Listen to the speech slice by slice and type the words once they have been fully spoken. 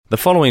The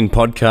following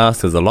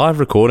podcast is a live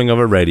recording of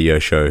a radio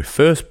show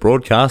first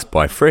broadcast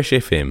by Fresh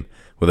FM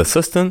with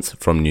assistance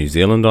from New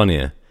Zealand On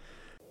Air.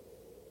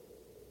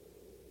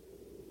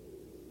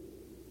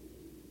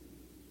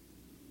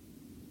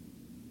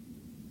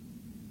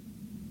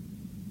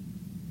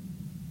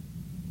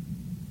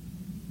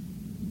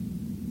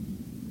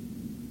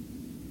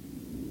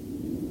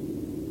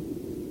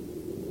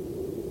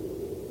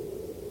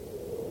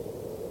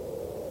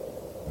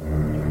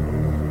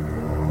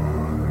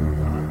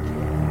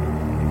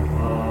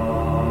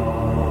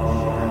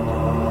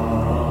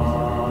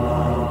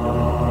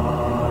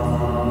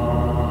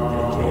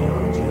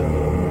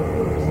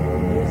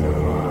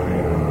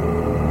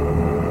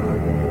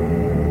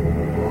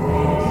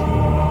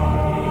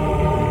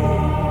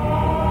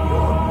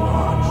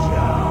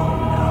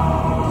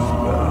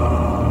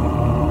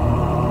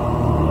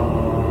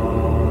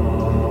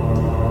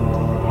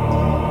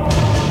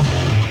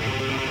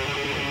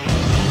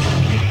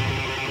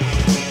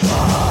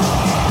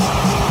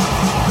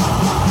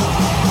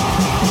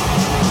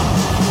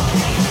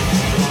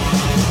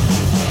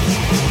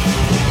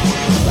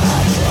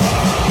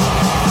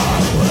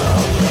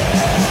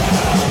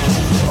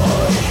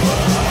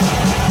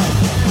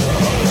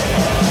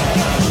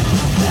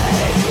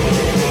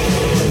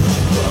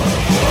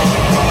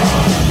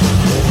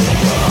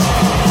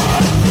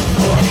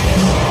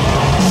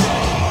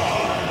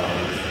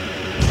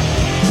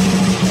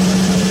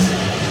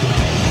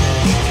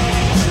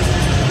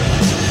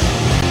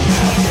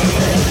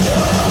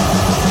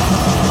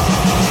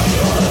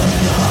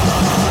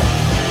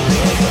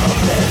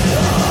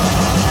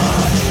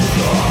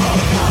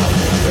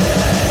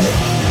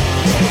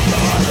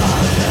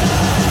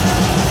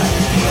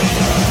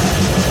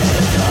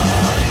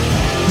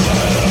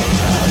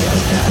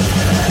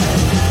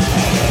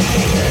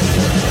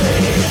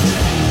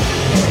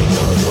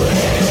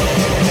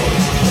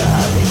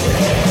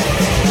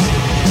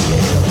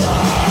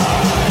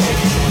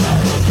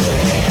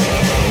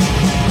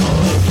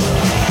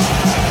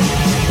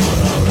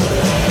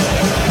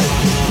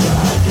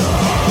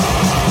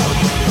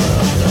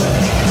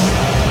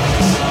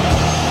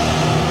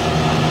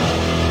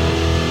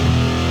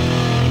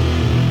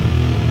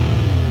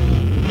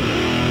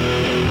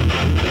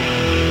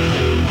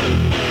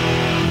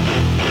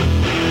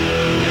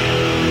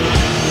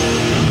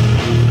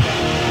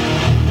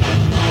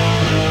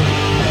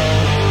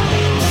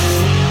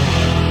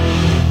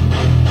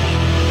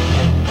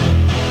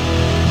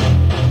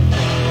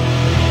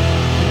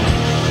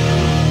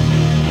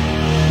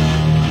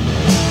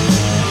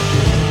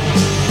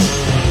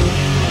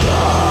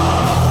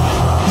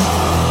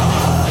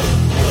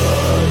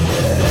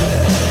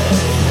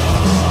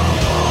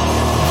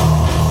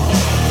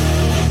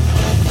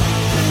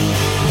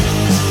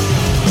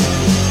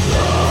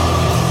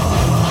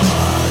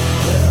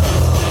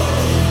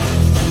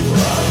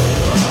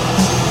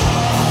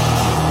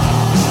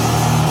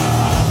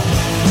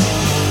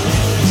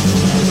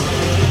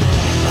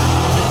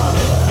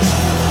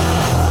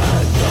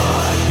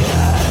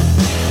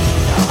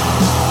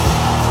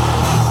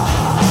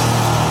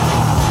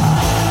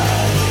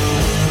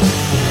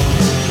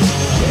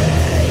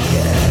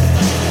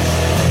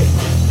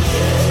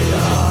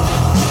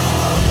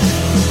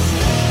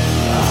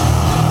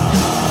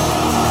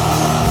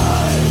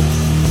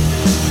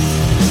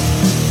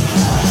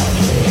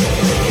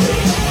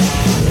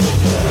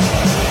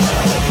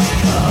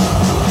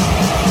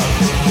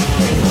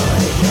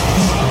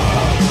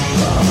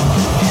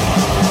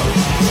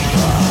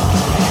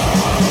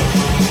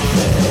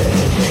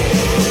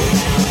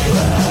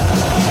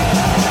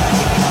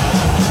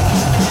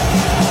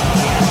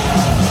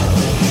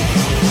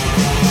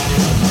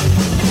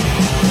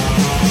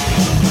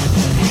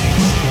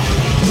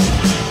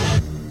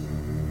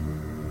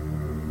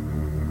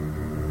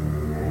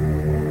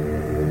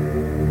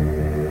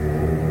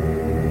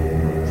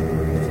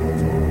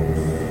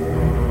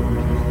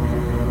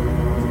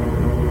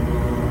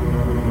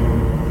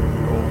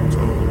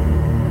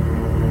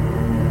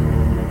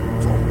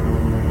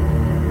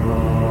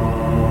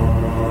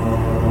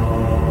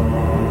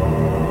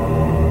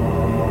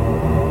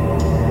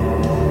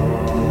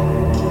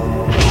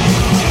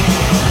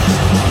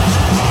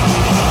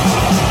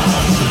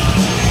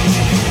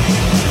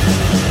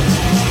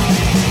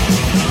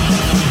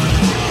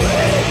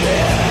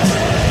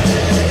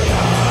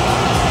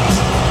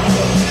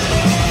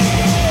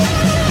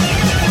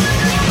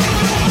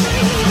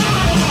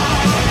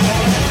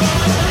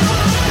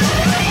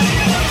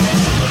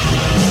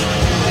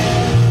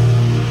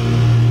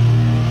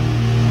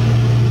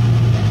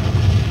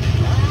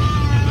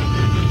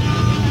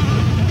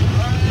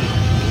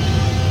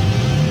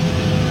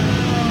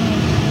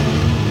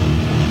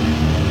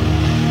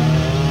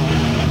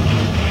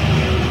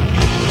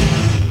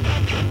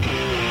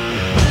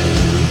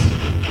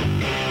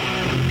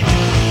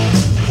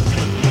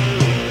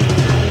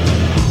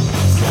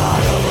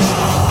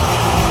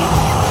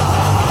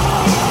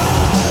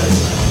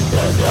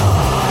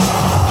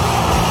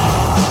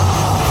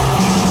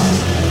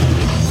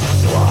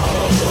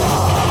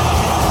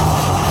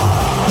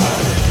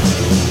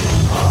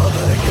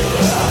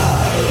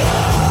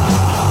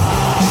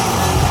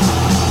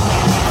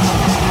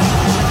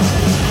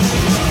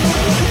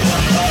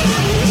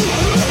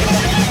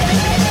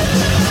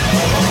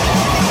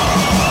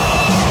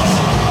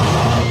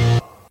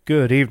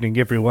 Good evening,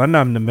 everyone.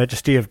 I'm the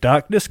Majesty of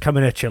Darkness,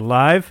 coming at you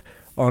live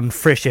on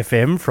Fresh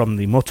FM from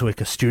the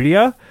Motueka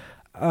studio.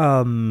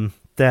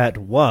 That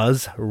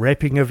was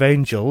Rapping of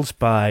Angels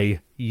by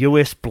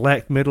US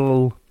black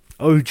metal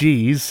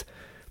OGs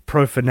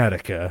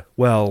Profanatica.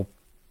 Well,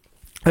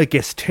 I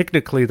guess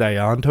technically they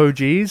aren't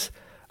OGs.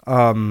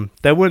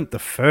 They weren't the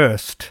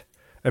first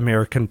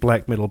American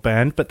black metal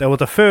band, but they were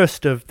the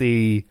first of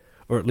the,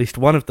 or at least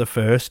one of the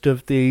first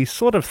of the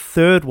sort of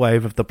third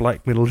wave of the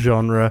black metal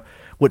genre,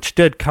 which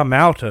did come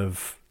out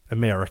of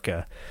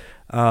America.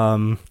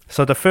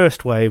 So the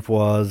first wave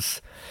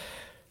was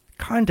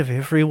kind of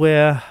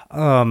everywhere.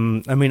 I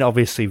mean,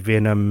 obviously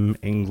Venom,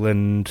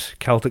 England,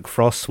 Celtic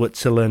Frost,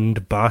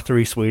 Switzerland,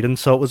 Bathory, Sweden,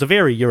 so it was a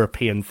very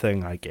European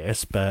thing, I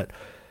guess, but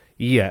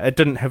yeah, it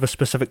didn't have a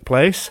specific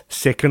place.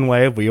 Second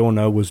wave, we all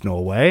know, was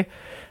Norway.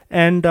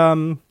 And,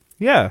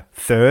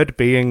 third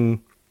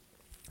being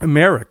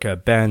America,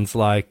 bands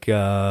like,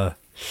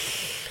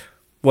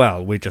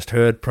 we just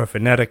heard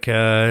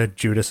Profanatica,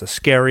 Judas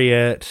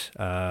Iscariot,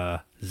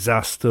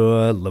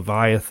 Zastur,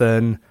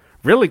 Leviathan.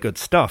 Really good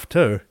stuff,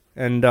 too.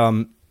 And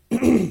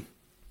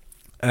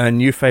a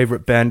new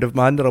favourite band of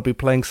mine that I'll be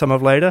playing some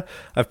of later.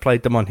 I've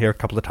played them on here a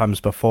couple of times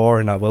before,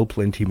 and I will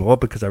plenty more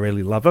because I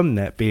really love them,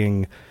 that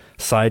being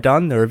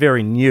Sidon. They're a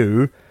very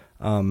new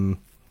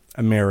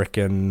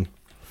American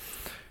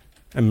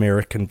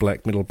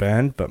black metal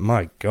band, but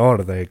my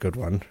god, are they a good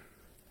one.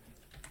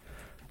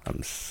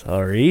 I'm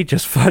sorry,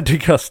 just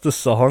finding us the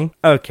song.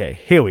 Okay,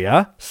 here we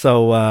are.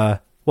 So,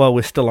 while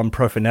we're still on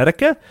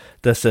Profanatica,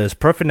 this is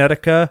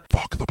Profanatica.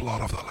 Fuck the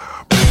blood of the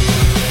lamb.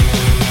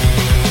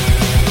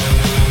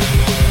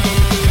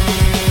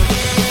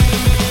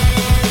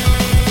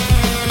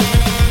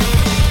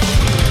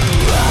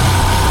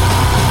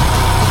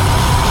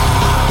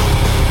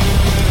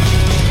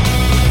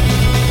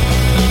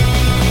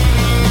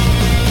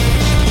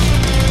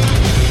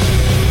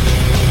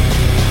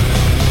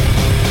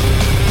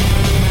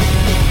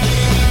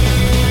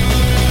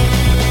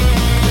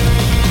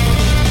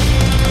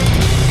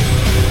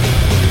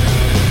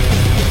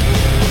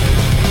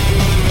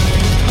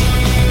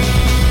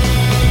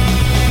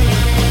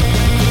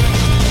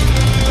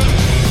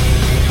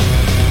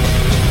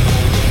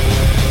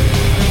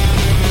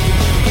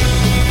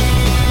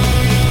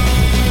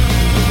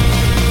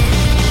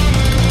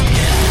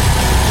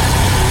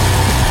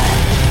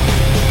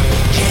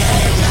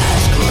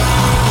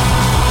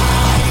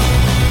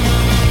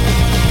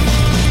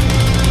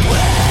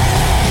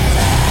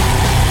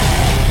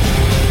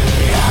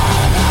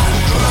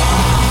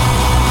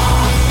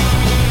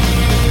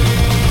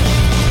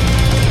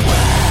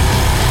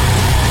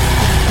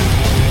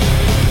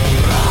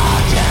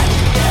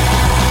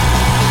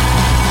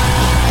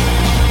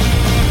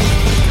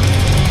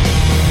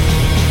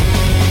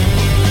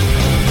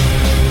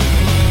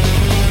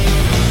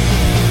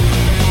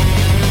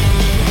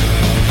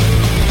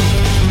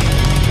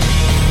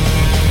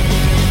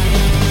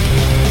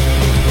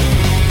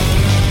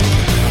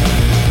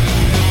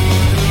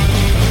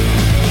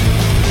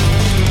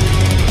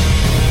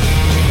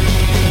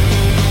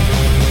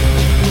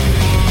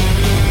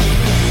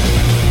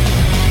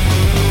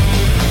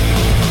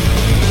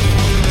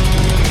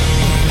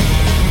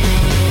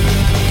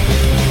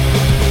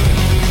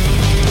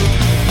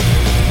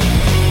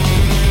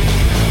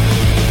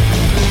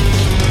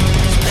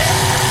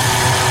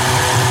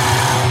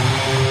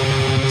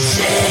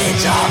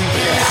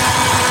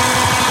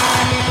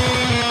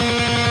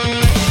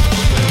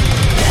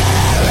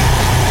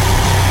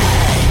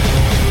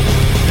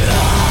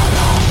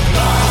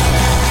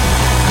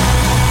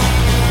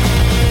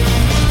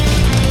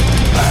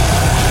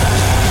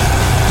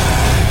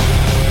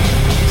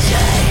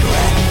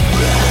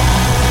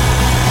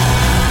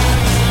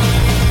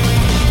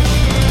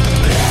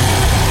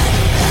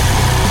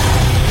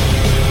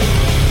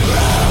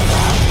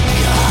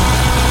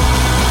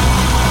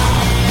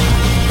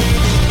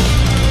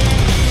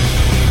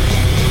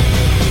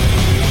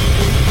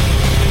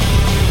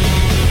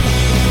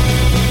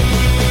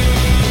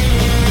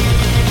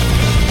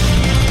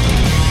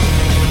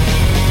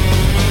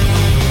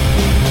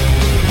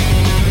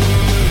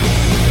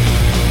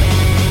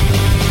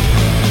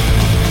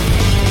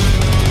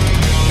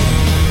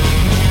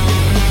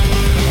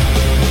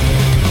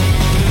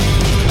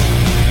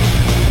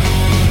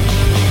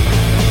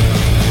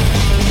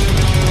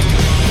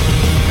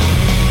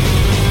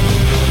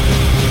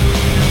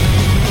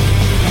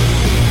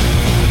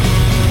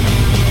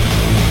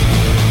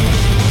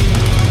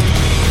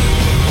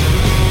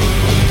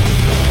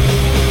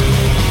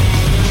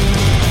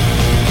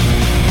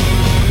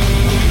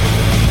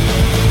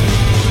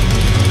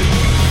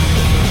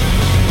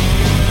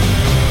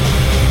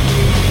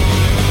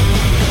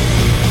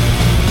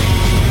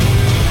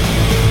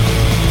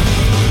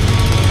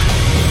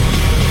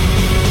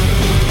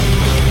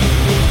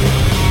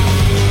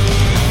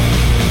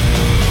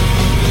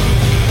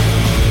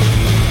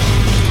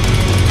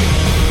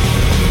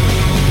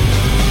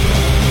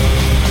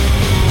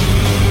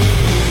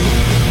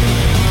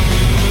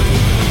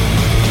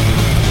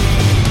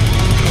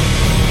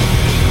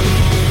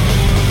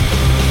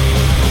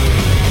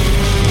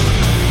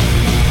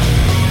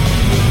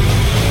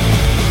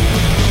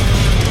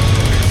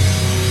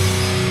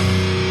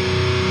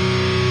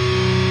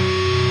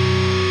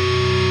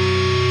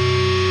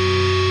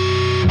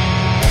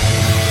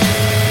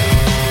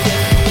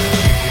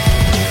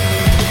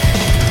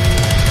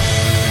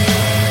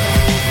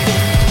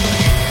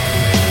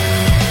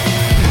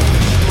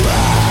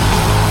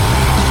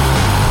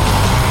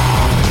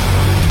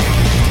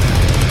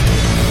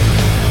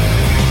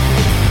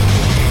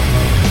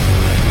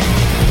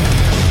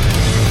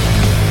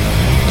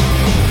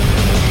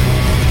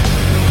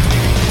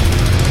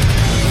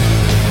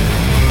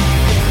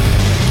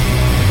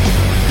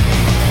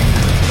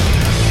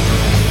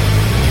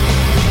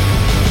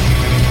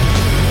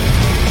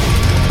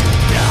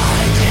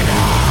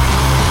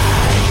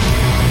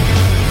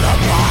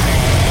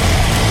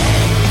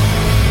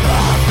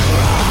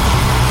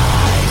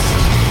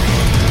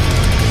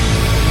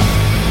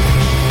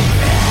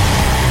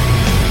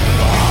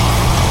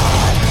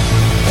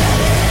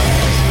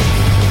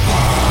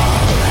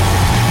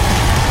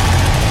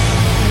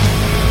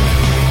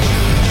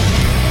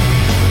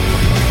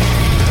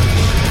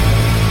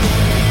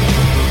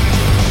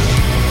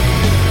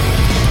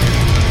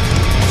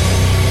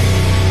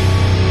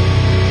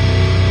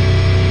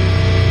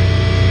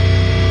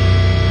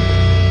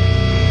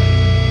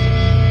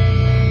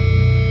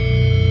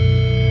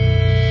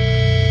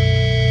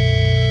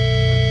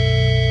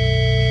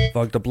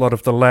 Like the Blood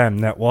of the Lamb,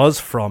 that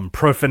was, from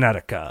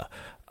Profanatica.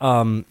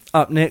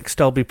 Up next,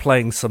 I'll be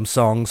playing some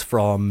songs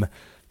from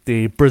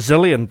the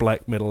Brazilian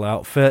black metal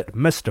outfit,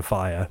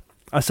 Mystifier.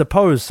 I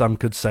suppose some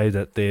could say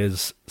that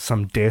there's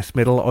some death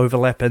metal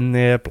overlap in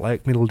there,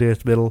 black metal,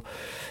 death metal.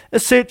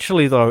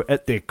 Essentially, though,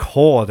 at their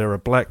core, they're a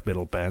black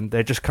metal band.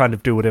 They just kind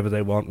of do whatever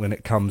they want when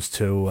it comes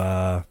to,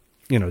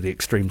 the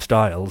extreme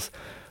styles.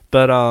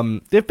 But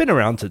they've been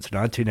around since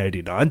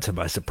 1989, to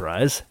my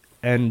surprise.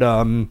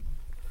 And,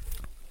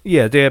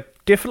 they're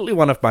definitely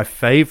one of my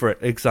favourite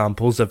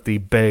examples of the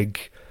big...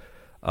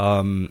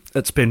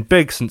 it's been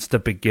big since the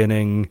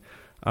beginning.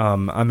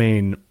 One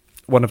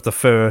of the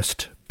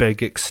first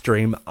big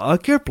extreme,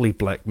 arguably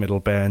black metal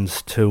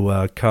bands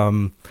to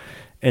come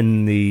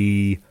in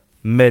the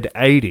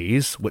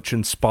mid-80s, which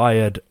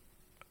inspired,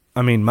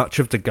 much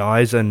of the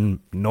guys in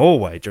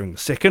Norway during the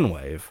second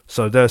wave.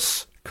 So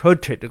this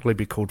could technically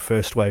be called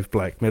first wave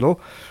black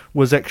metal,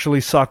 was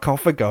actually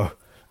Sarcophago.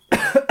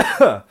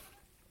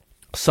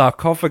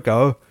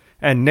 Sarcophago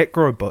and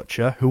Necro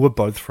Butcher, who were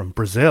both from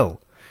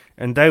Brazil.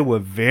 And they were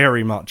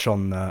very much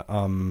on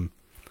the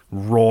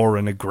raw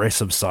and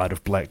aggressive side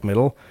of black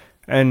metal.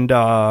 And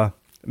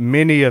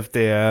many of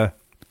their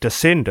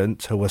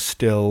descendants, who are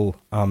still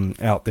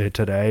out there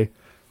today,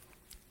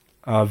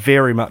 are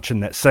very much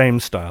in that same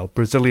style.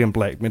 Brazilian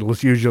black metal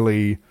is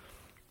usually,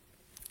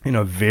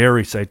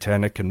 very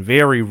satanic and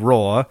very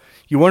raw.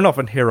 You won't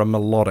often hear a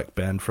melodic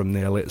band from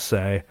there, let's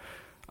say.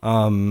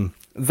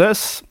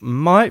 This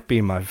might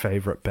be my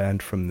favourite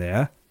band from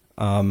there,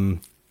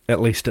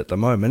 at least at the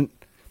moment.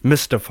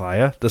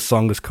 Mystifier. The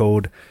song is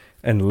called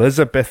An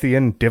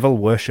Elizabethan Devil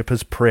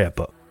Worshipper's Prayer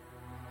Book.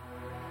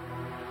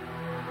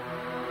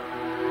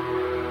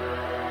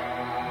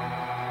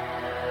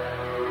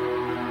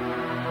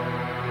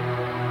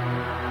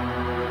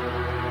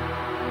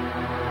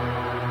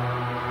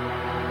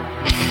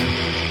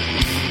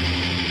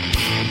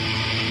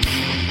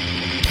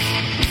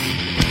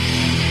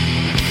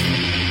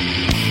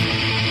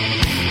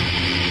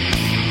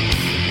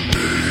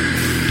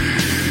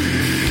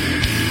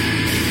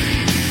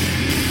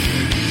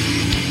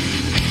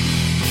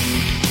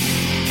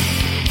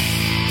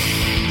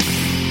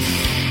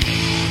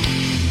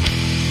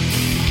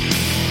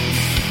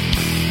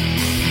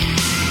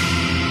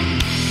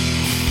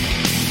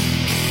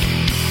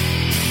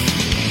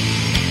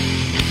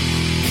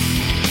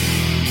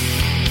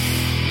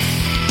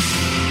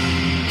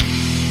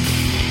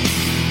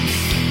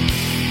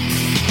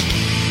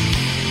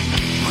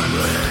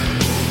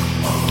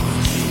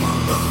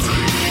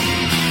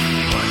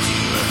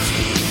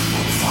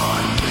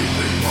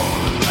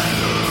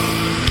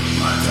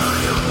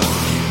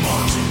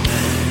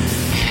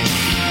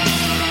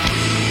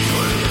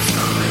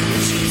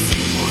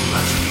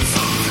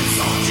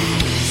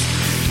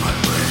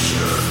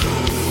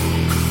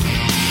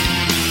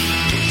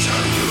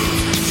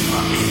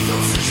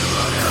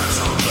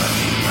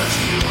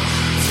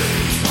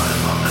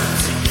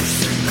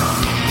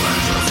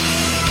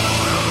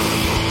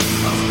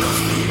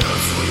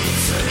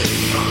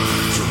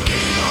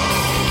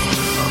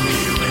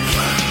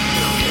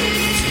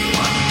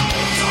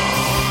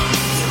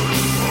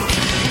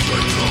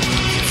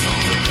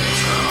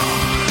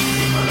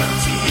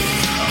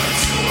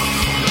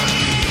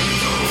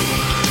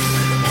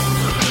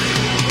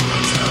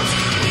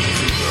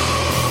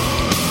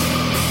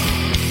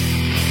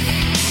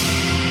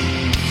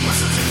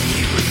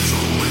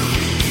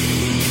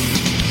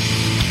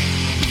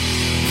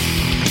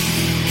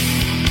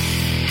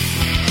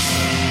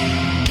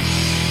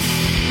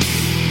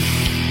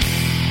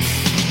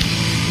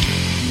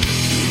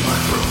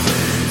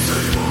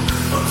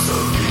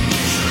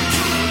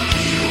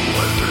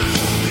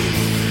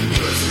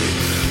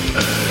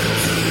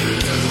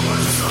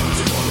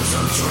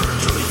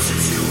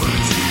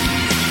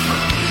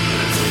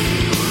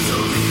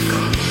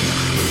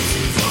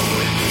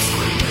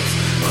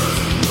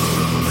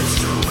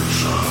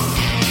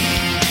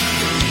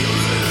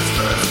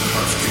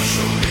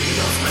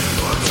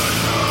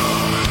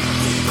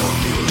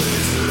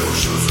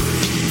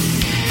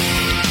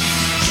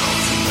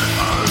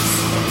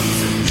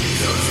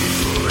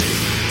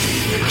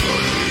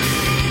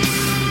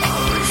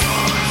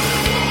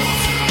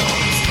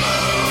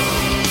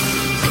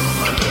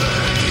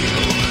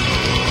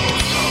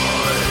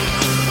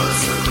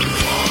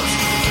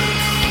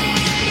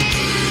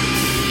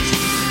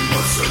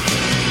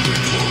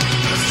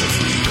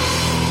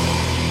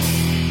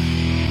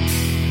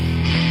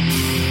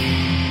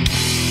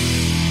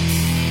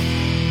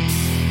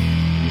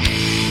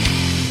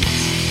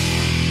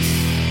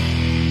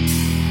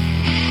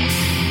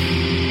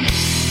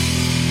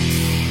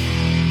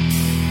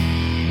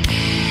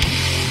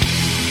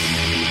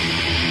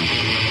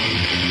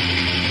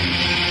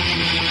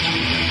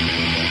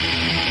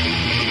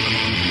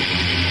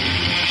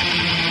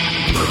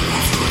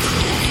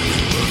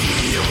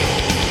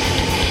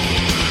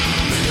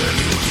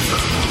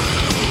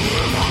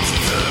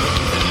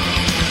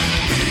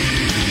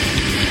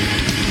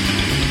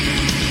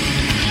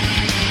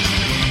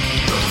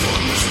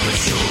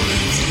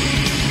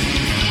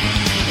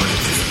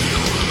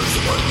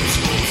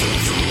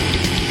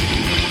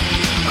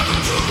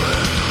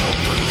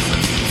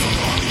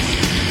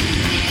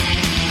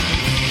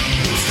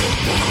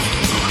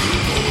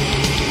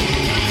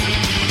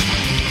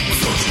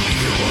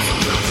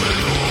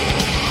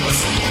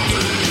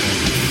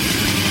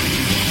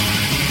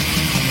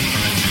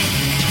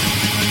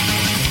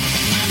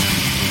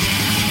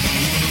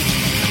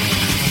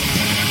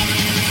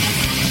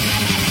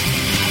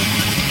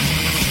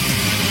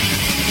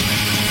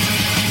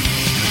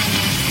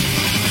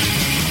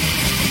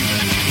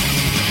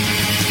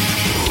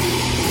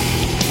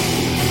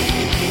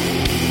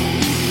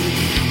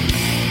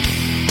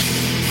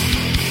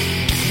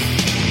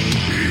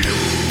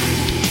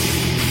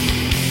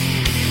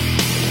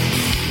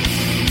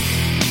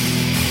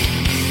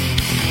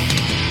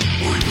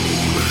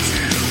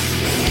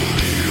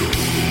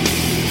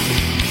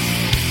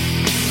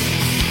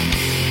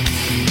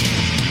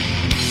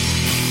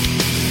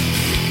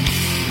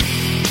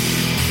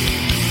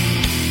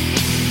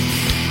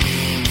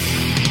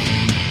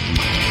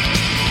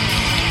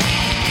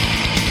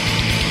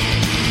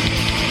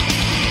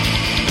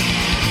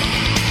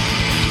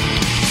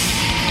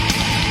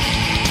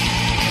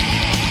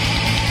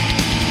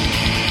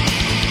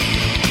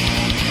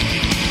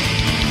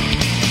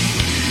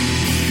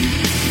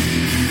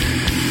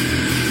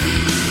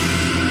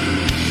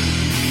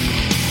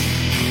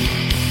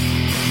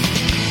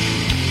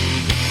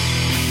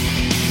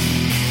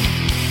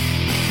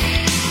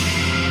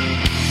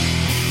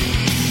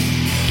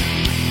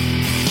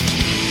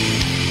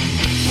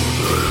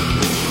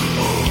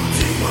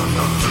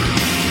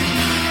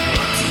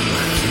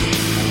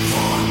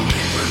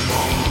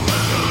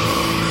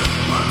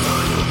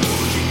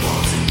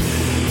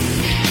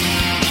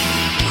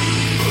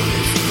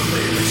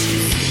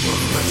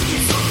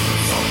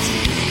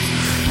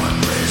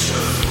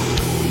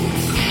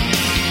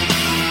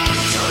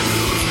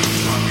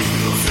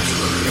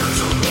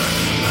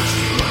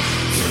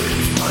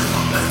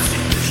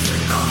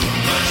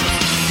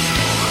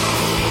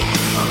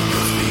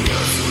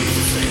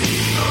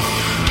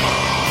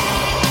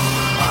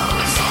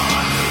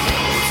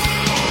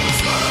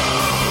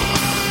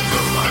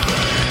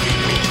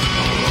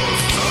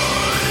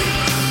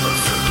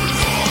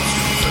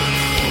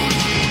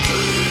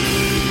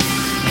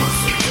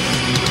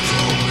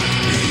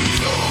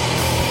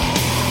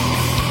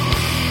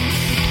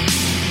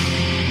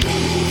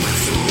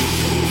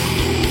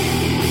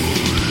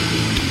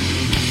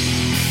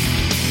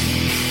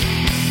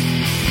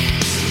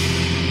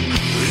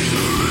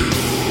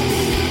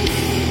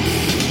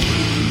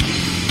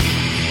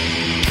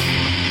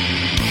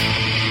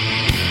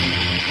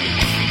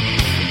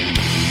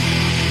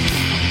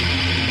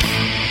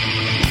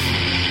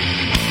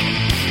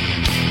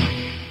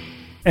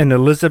 An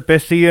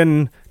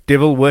Elizabethan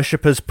devil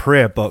worshipper's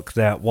prayer book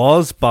that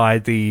was by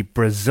the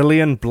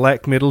Brazilian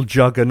black metal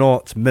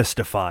juggernaut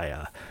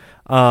Mystifier.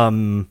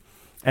 And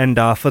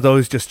for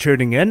those just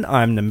tuning in,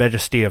 I'm the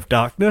Majesty of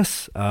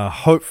Darkness,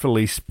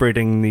 hopefully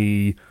spreading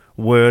the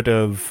word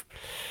of,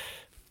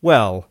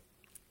 well,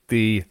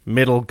 the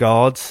metal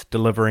gods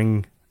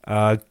delivering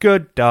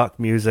good dark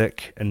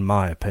music, in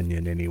my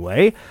opinion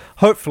anyway.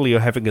 Hopefully you're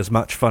having as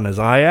much fun as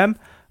I am.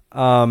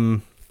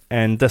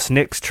 And this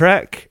next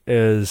track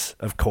is,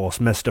 of course,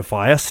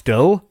 Mystifier,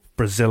 still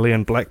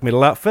Brazilian black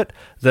metal outfit.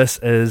 This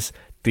is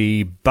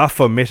the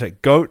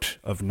Baphometic Goat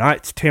of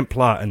Knights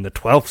Templar in the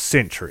 12th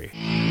century.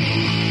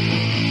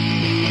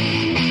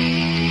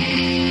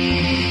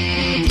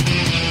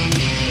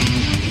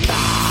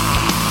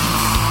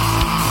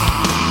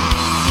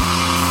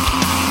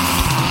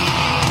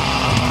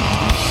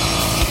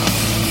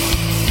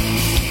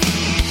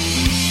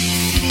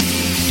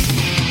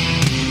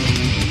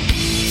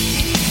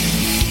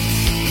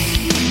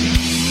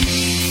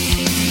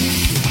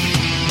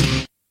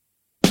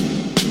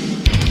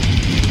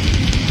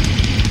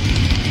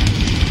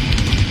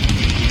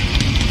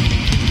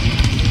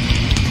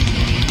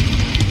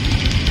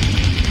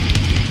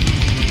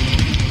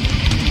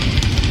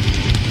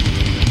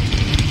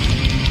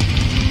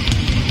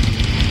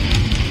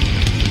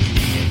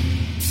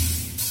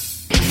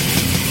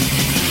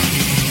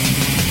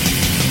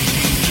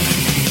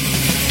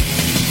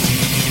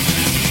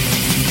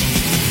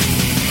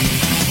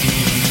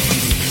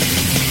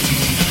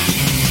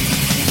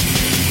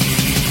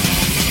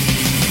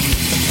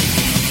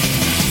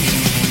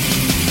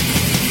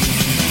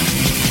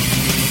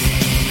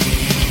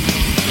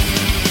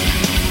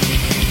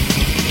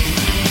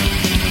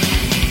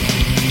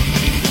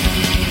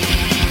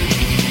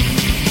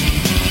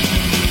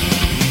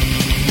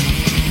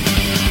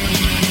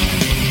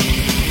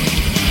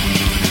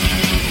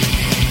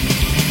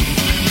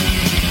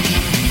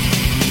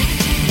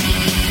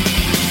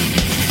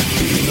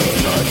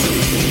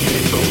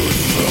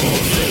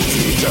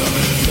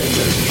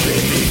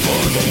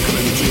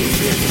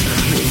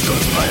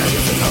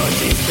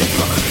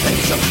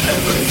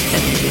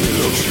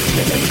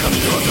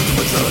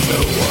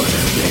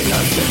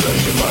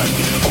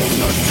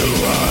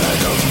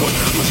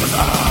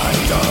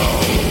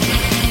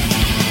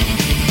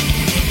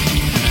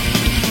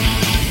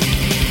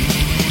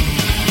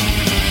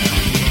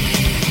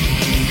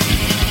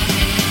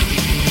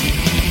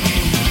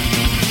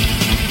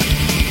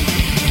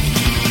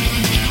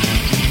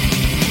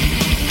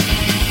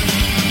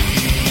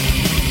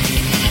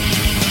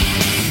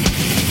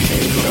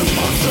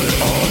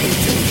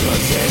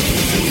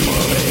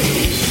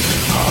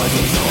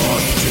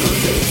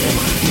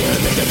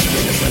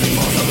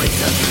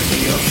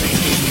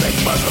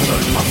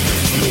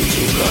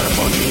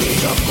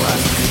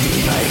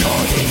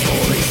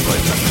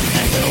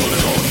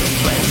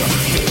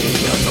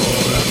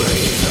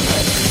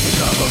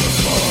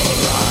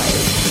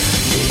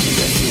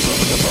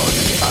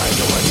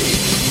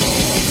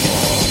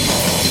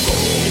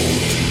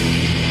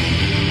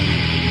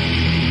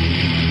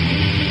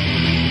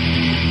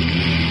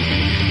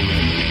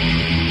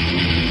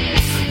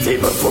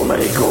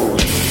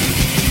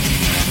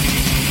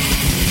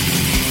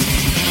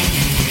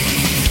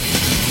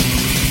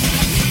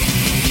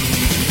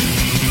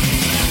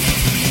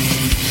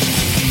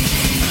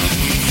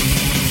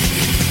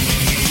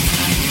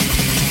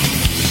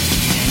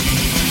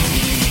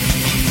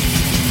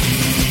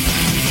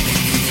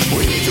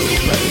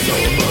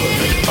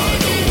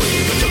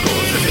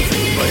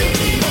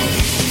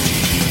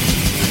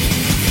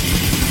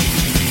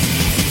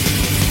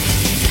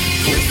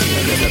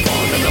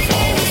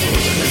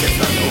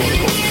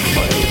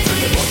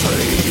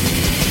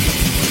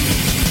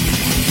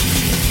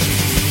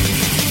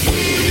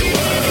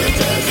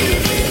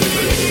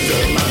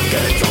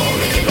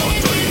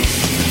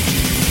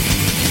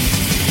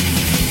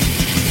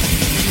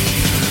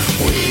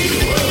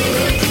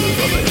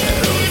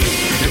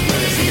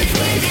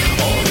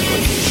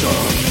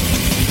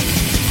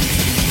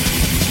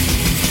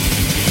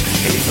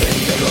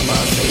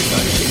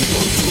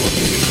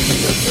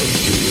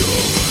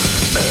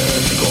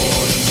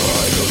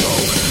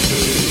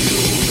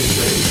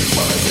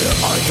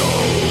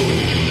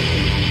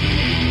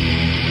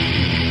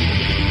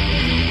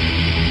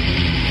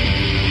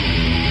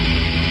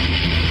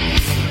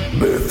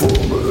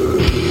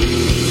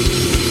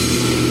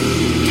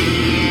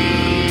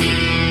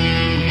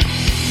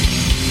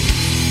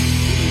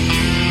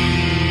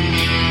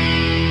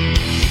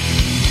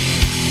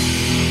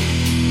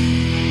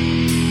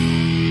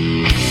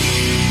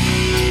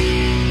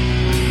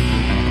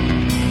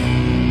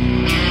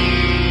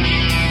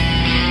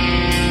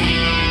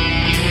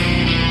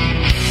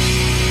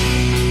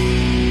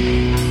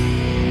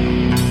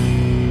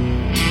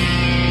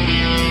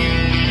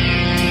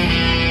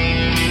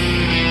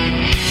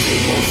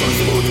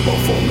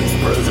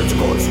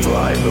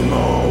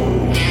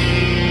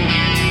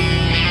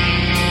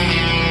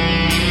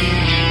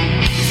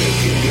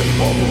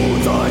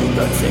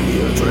 that sing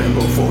your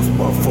tremble force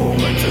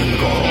performance in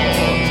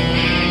God.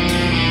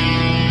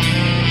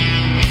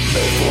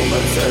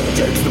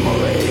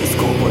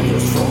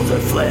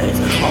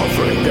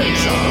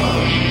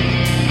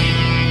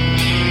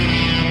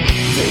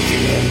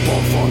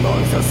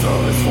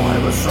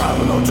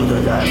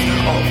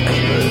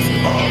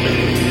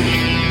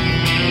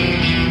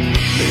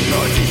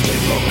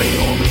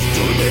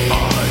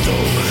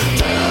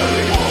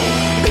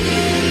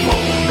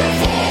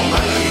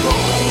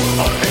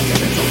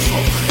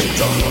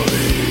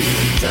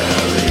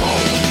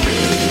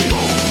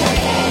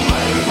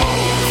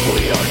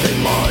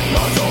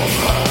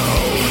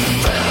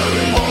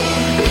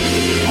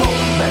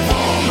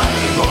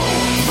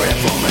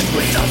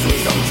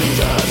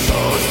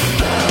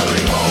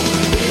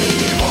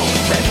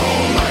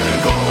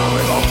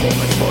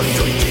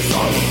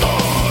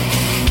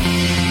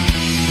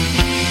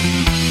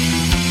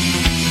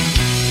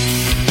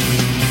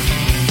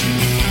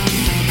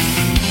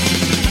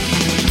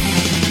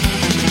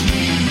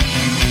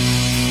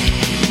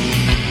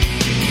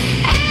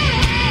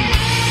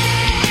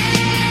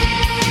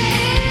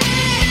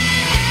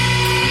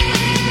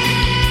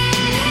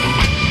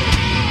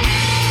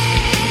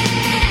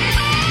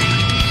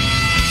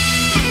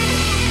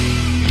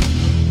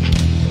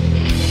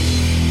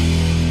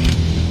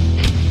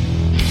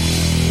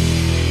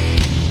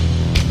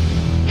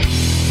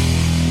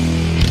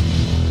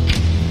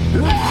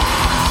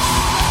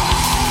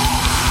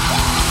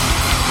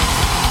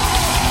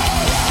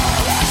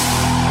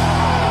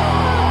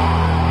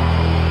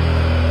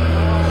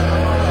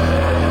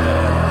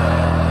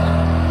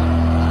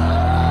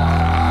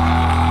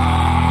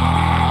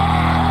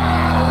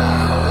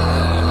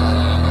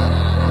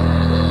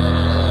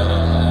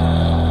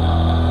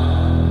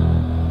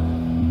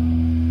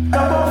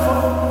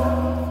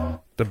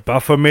 The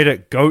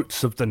Baphometic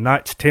goats of the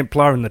Knights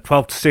Templar in the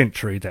 12th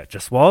century, that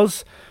just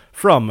was.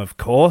 From, of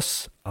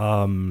course,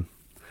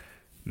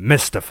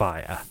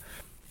 Mystifier.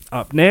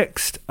 Up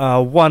next,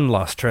 one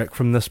last track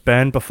from this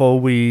band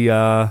before we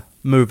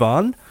move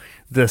on.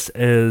 This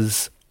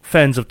is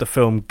fans of the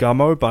film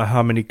Gummo by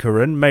Harmony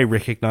Korine may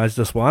recognise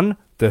this one.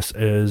 This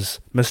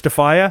is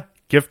Mystifier,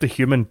 Give the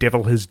Human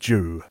Devil His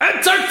Due.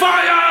 And take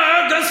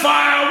fire, there's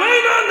fire,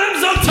 we know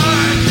names of time.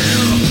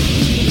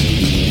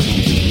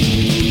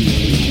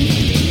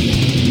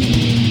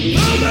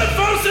 That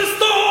first is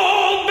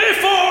told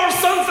before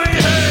something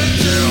hits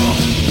you.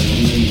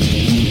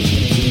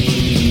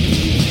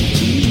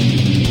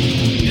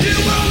 You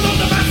will know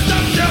the best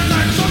of your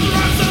life from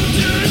ransom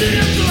to the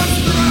endless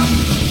trap.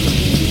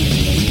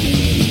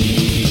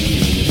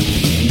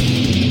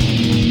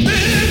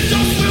 It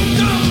just will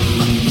come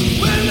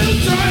when they'll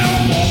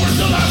triumph over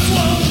the last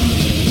one.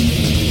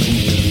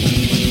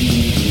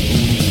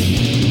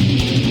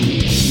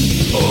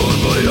 On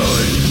my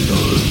eyes, the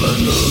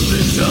battle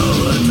is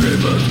shall and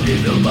driven.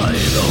 Evil by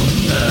evil,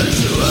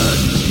 as you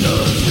ask, no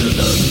to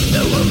them,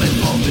 the woman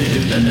won't be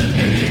even an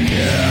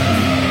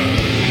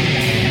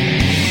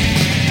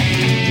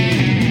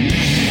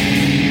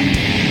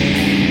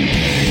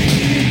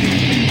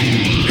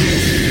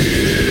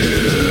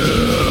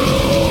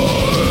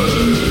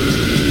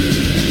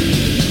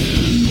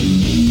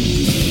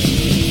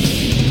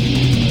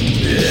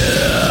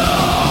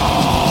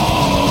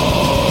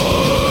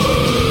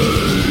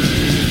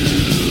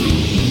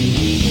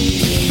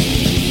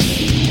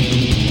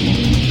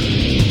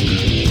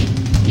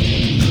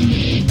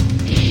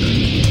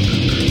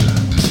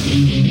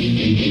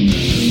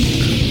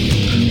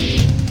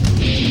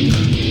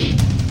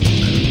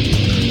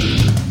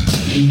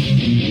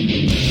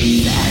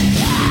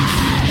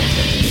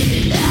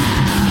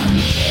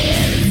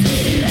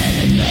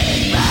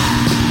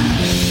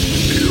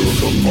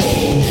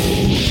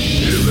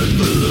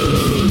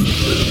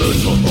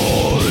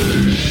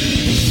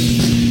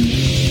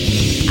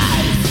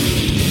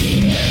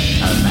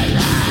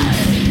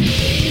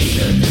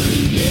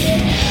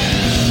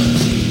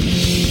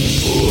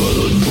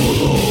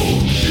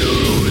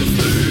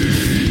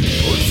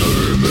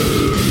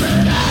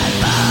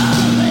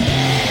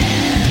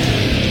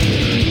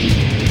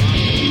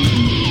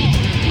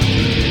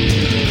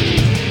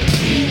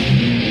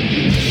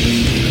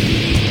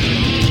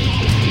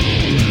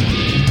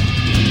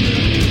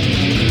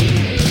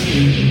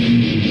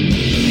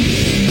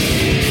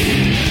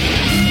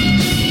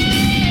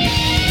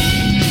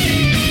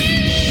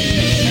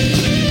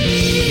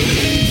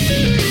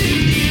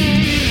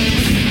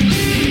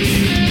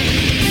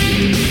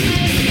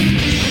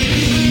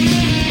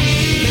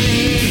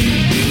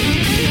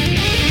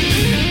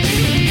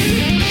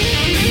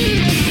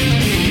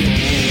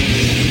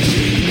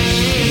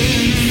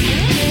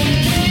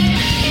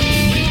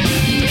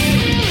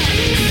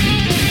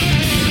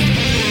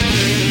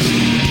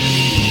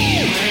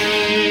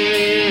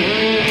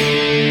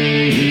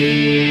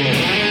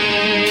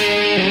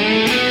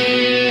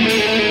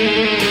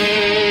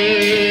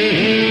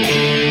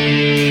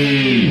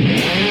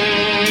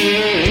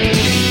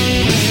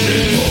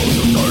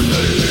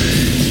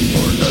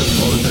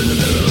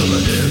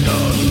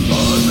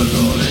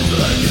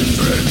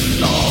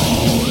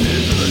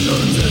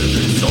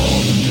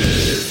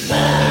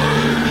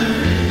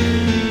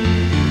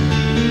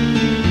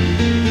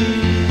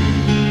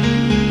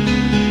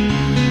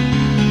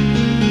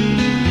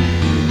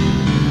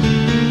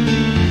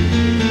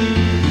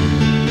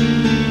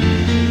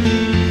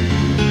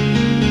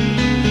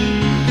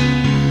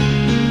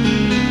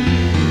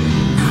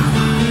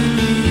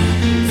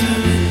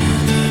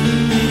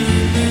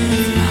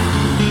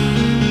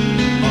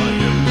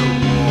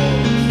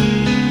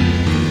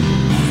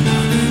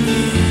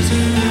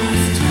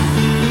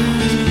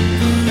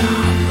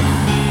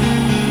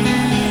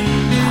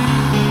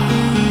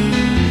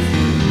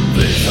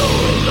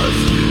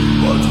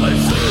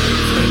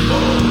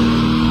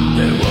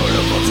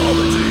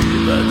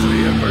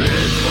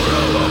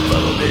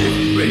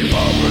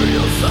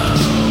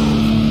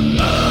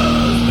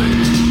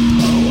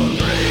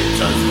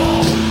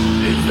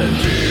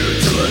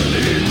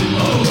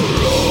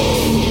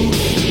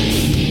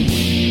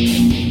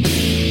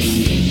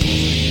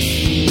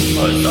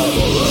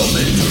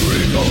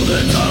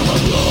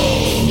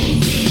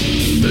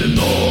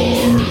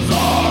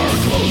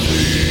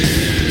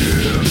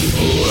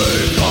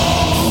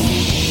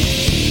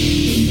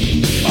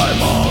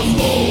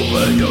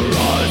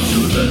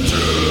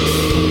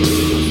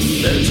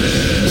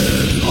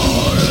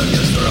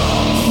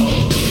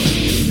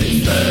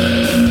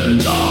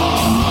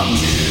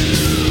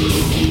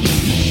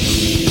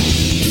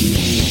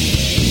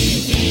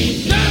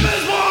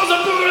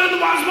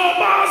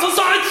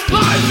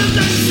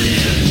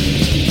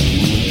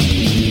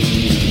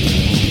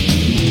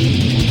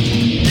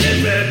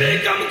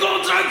become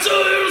contract to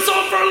you,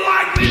 suffer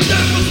like me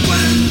never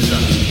went.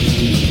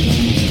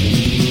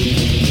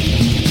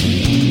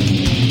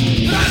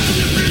 That's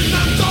the reason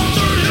I'm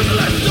torture you,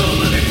 let so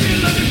many feel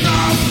like a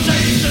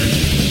conversation.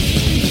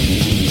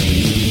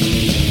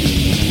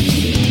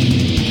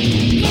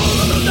 All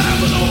of the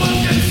devil, no one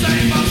can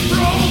save us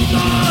from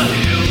the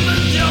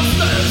human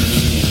justice.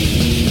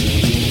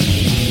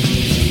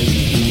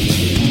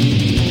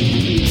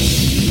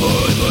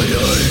 Eye by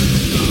eye,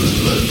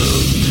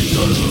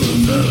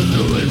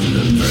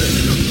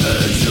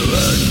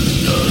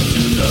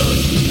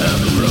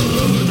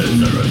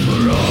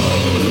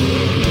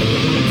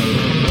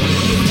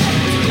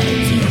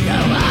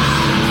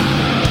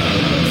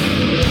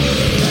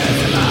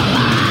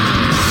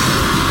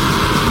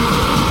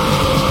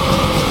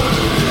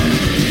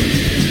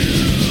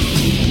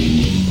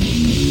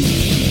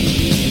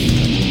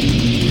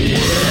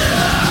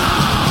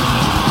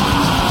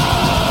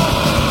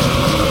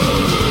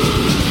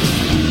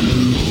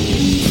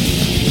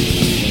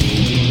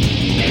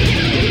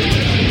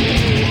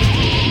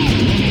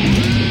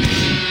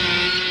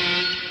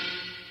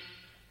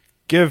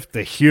 Give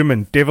the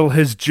Human Devil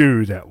His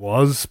Due, that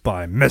was,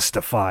 by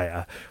Mr.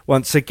 Fire.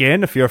 Once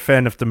again, if you're a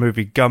fan of the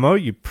movie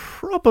Gummo, you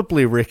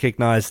probably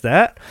recognize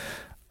that.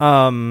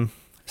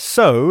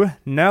 So,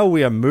 now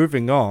we are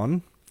moving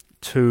on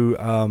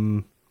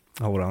to,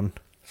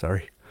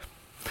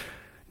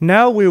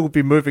 Now we will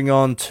be moving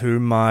on to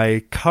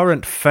my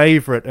current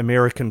favorite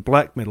American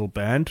black metal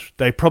band.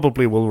 They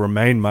probably will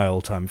remain my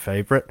all-time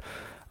favorite.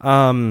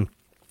 Sidon,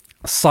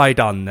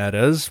 that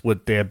is,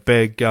 with their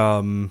big,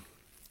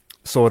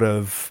 sort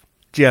of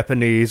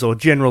Japanese or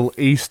general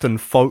Eastern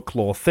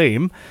folklore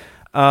theme.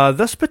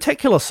 This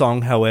particular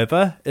song,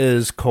 however,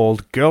 is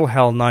called Girl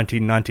Hell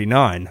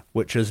 1999,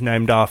 which is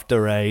named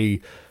after a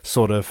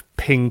sort of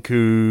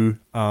pinku,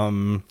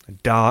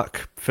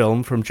 dark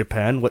film from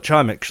Japan, which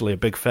I'm actually a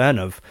big fan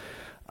of.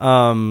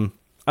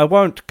 I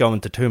won't go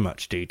into too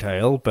much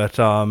detail, but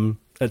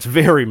it's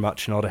very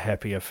much not a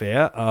happy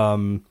affair.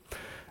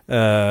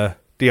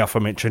 The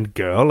aforementioned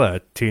girl, a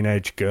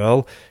teenage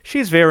girl,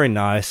 she's very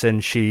nice,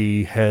 and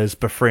she has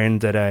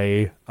befriended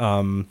a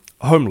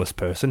homeless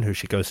person who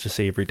she goes to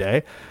see every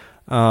day.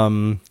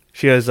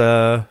 She has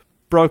a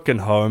broken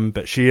home,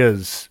 but she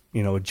is,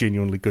 a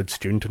genuinely good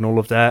student and all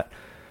of that.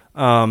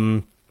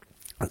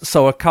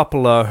 So a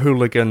couple of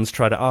hooligans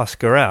try to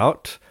ask her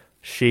out.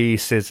 She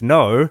says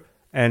no,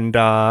 and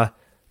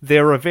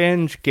their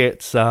revenge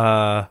gets,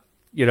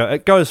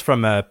 it goes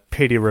from a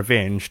petty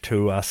revenge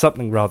to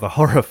something rather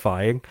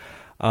horrifying.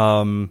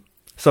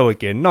 So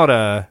again, not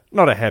a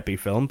happy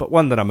film, but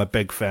one that I'm a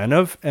big fan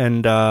of.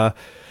 And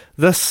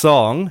this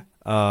song,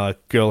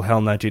 Girl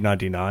Hell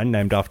 1999,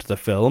 named after the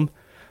film,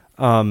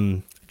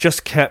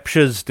 just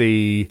captures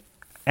the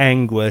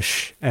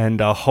anguish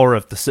and horror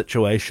of the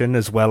situation,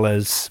 as well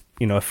as,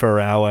 for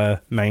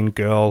our main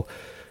girl,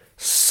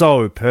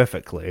 so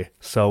perfectly.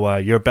 So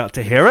you're about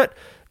to hear it.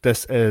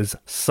 This is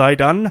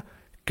Sidon,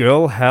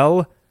 Girl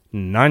Hell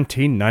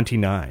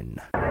 1999.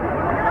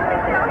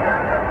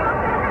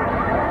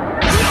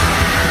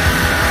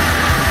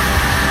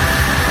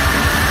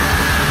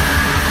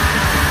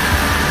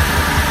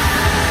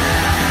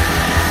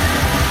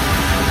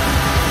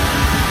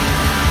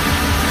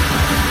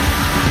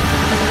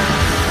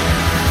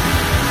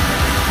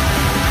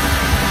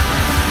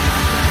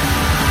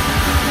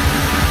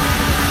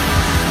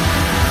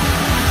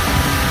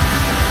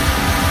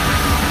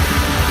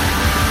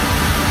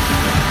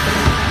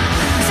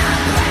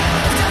 Some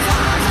brave to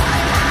fall for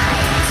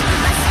light,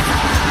 but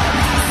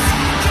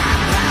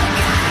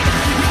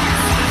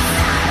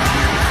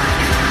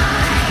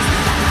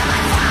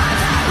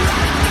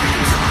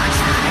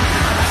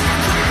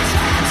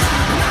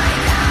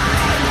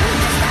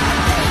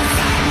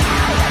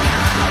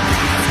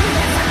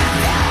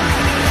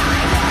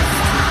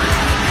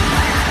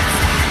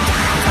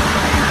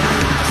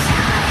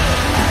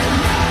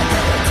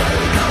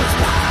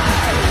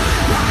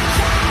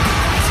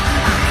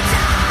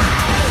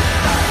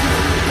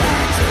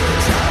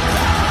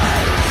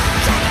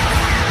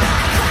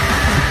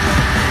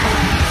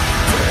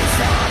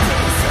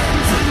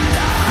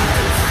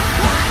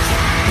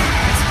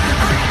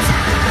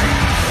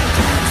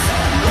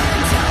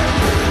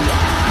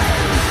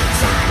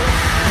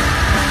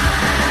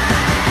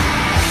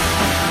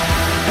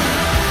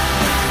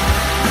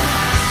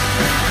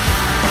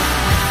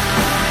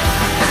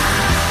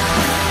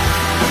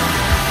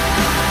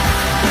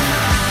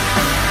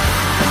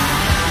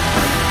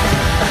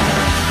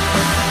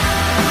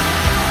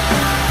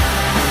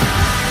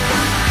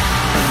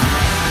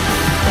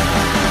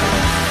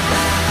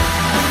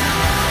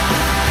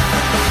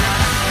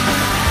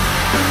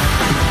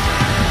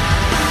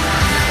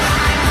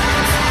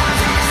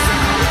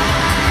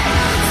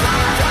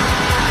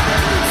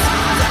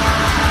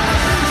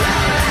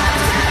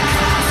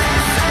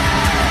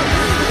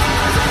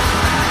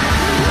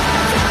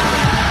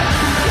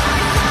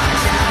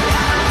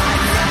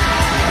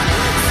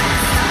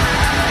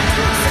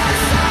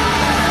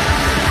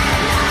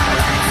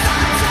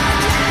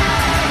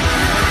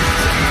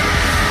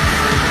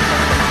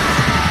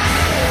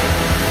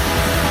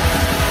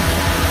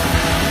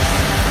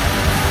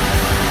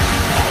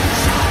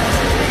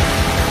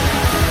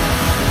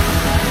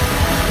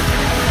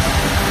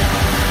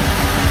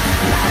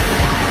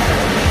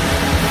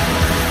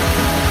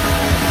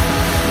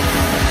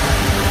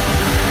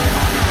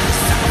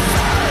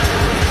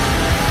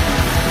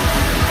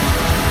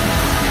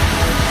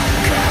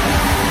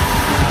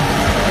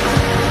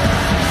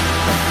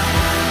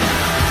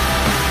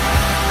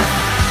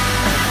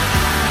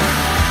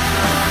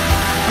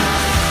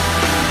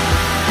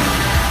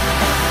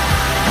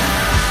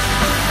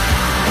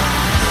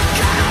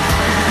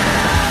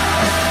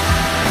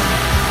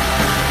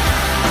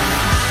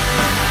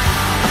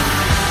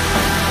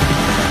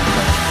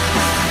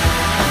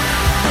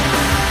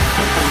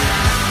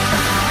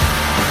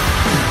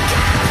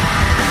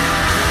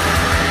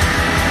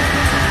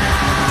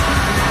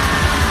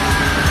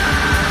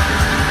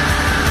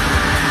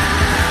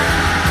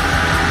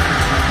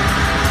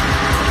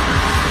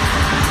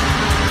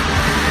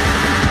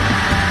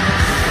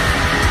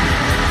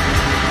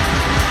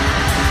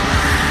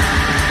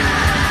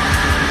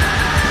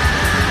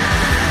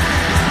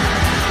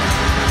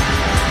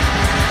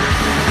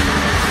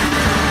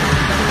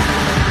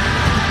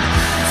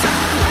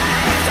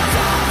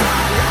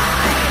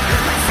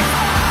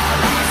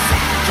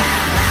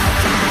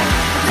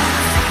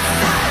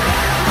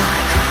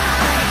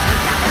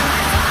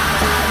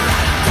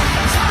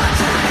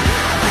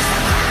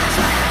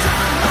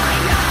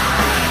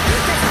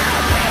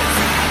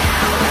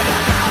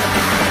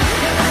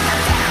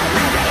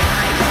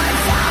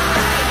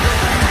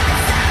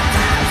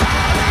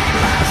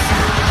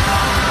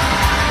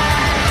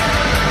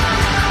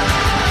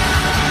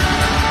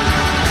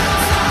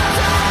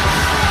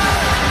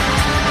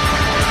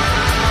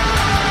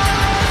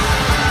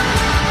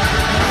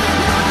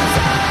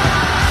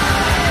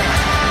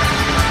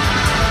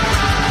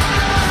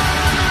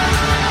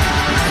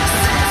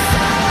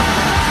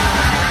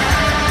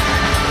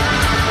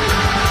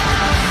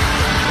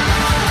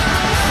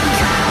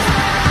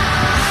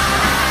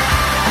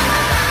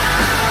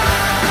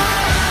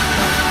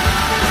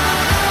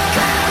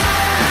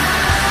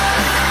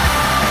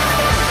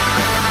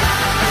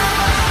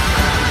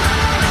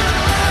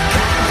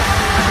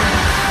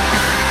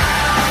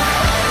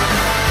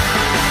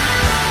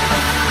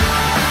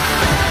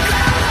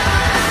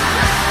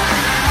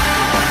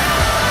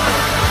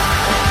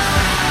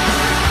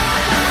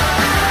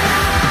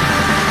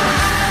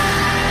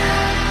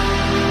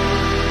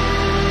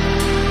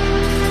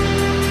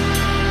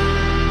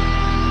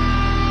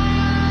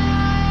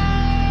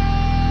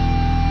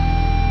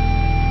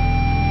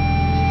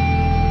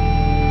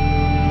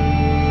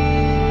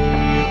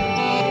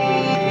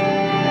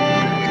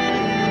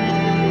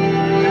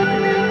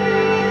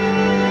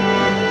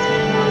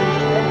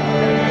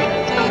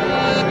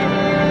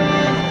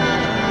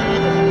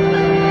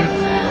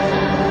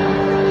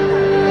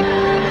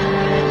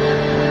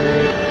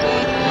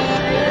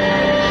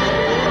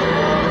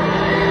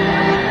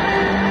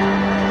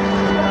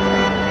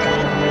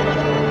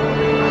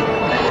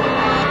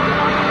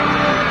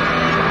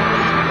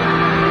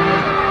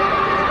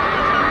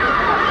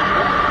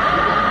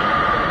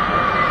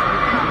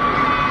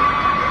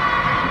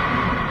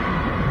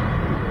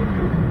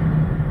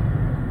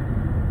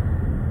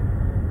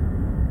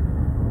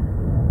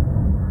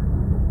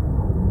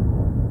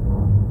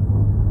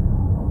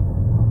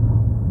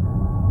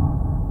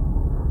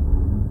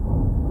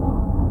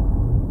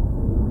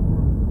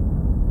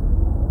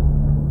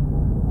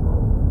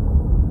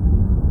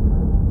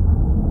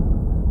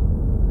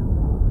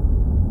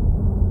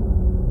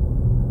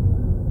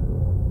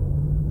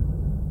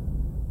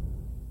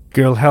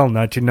Girl Hell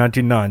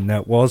 1999,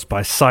 that was,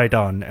 by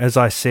Sidon. As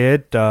I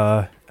said,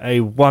 a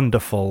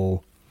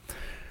wonderful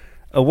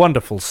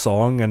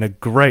song and a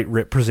great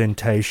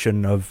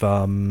representation of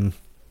the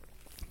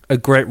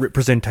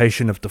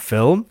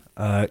film.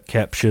 It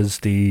captures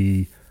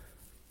the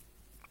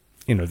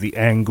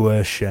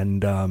anguish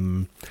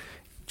and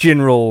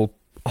general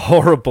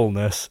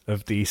horribleness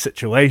of the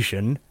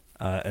situation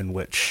in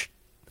which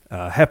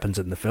happens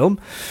in the film.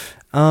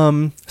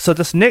 So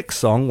this next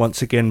song,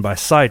 once again by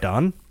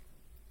Sidon,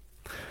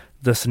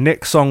 this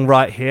next song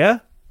right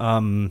here,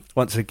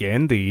 once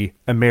again, the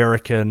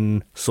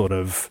American sort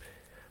of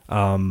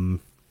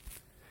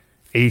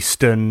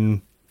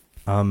Eastern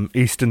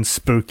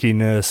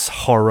spookiness,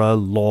 horror,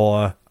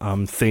 lore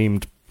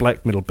themed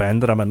black metal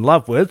band that I'm in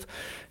love with,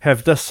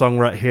 have this song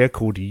right here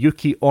called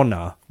Yuki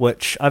Onna,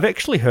 which I've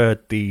actually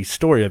heard the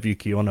story of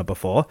Yuki Onna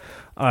before.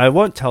 I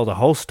won't tell the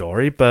whole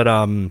story, but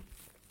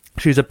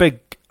she's a big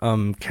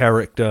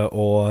character,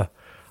 or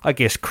I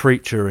guess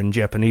creature, in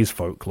Japanese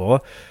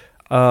folklore.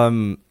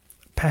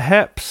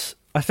 Perhaps,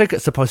 I think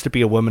it's supposed to be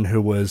a woman who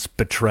was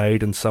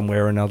betrayed in some way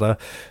or another,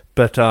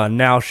 but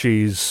now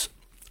she's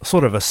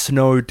sort of a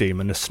snow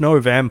demon, a snow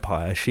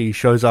vampire. She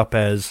shows up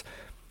as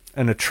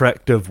an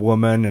attractive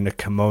woman in a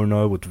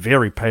kimono with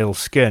very pale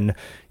skin.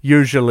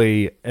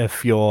 Usually,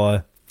 if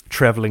you're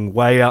traveling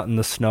way out in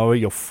the snow,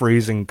 you're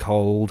freezing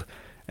cold,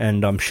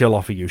 and she'll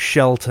offer you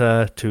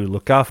shelter to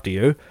look after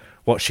you.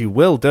 What she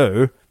will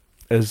do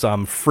is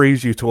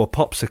freeze you to a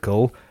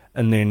popsicle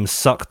and then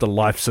suck the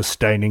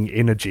life-sustaining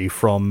energy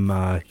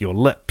from your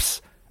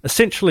lips.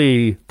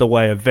 Essentially the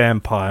way a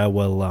vampire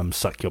will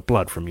suck your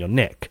blood from your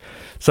neck.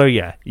 So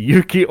yeah,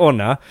 Yuki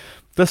Onna.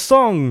 The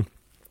song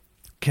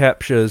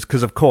captures,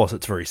 because of course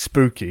it's very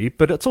spooky,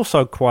 but it's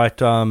also quite,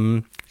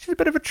 she's a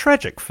bit of a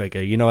tragic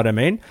figure, you know what I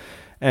mean?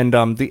 And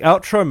the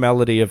outro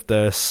melody of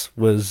this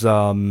was,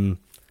 I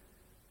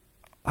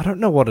don't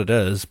know what it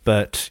is,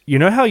 but you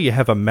know how you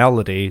have a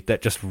melody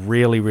that just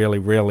really, really,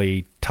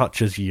 really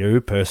touches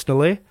you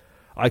personally?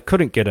 I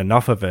couldn't get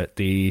enough of it.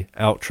 The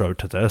outro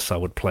to this, I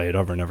would play it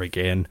over and over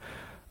again.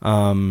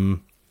 Yeah,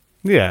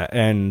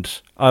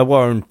 and I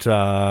won't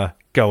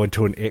go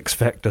into an X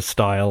Factor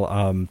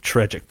style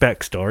tragic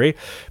backstory,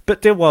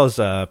 but there was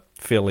a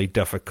fairly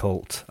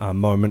difficult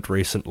moment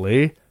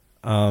recently,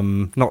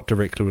 not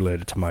directly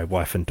related to my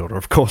wife and daughter,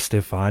 of course,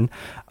 they're fine.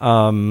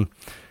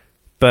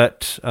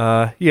 But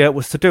yeah, it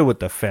was to do with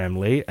the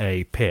family,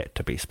 a pet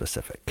to be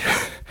specific.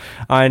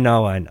 I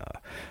know.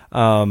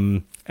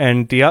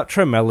 And the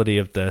outro melody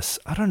of this,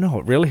 I don't know,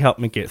 it really helped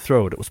me get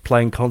through it. It was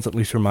playing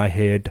constantly through my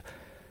head.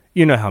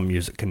 You know how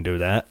music can do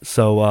that.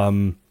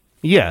 So,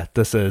 yeah,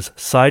 this is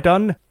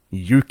Sidon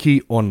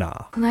Yuki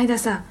Onna. この間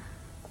さ、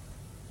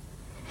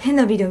変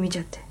なビデオ見ち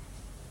ゃって。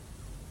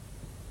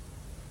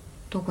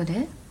どこ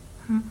で？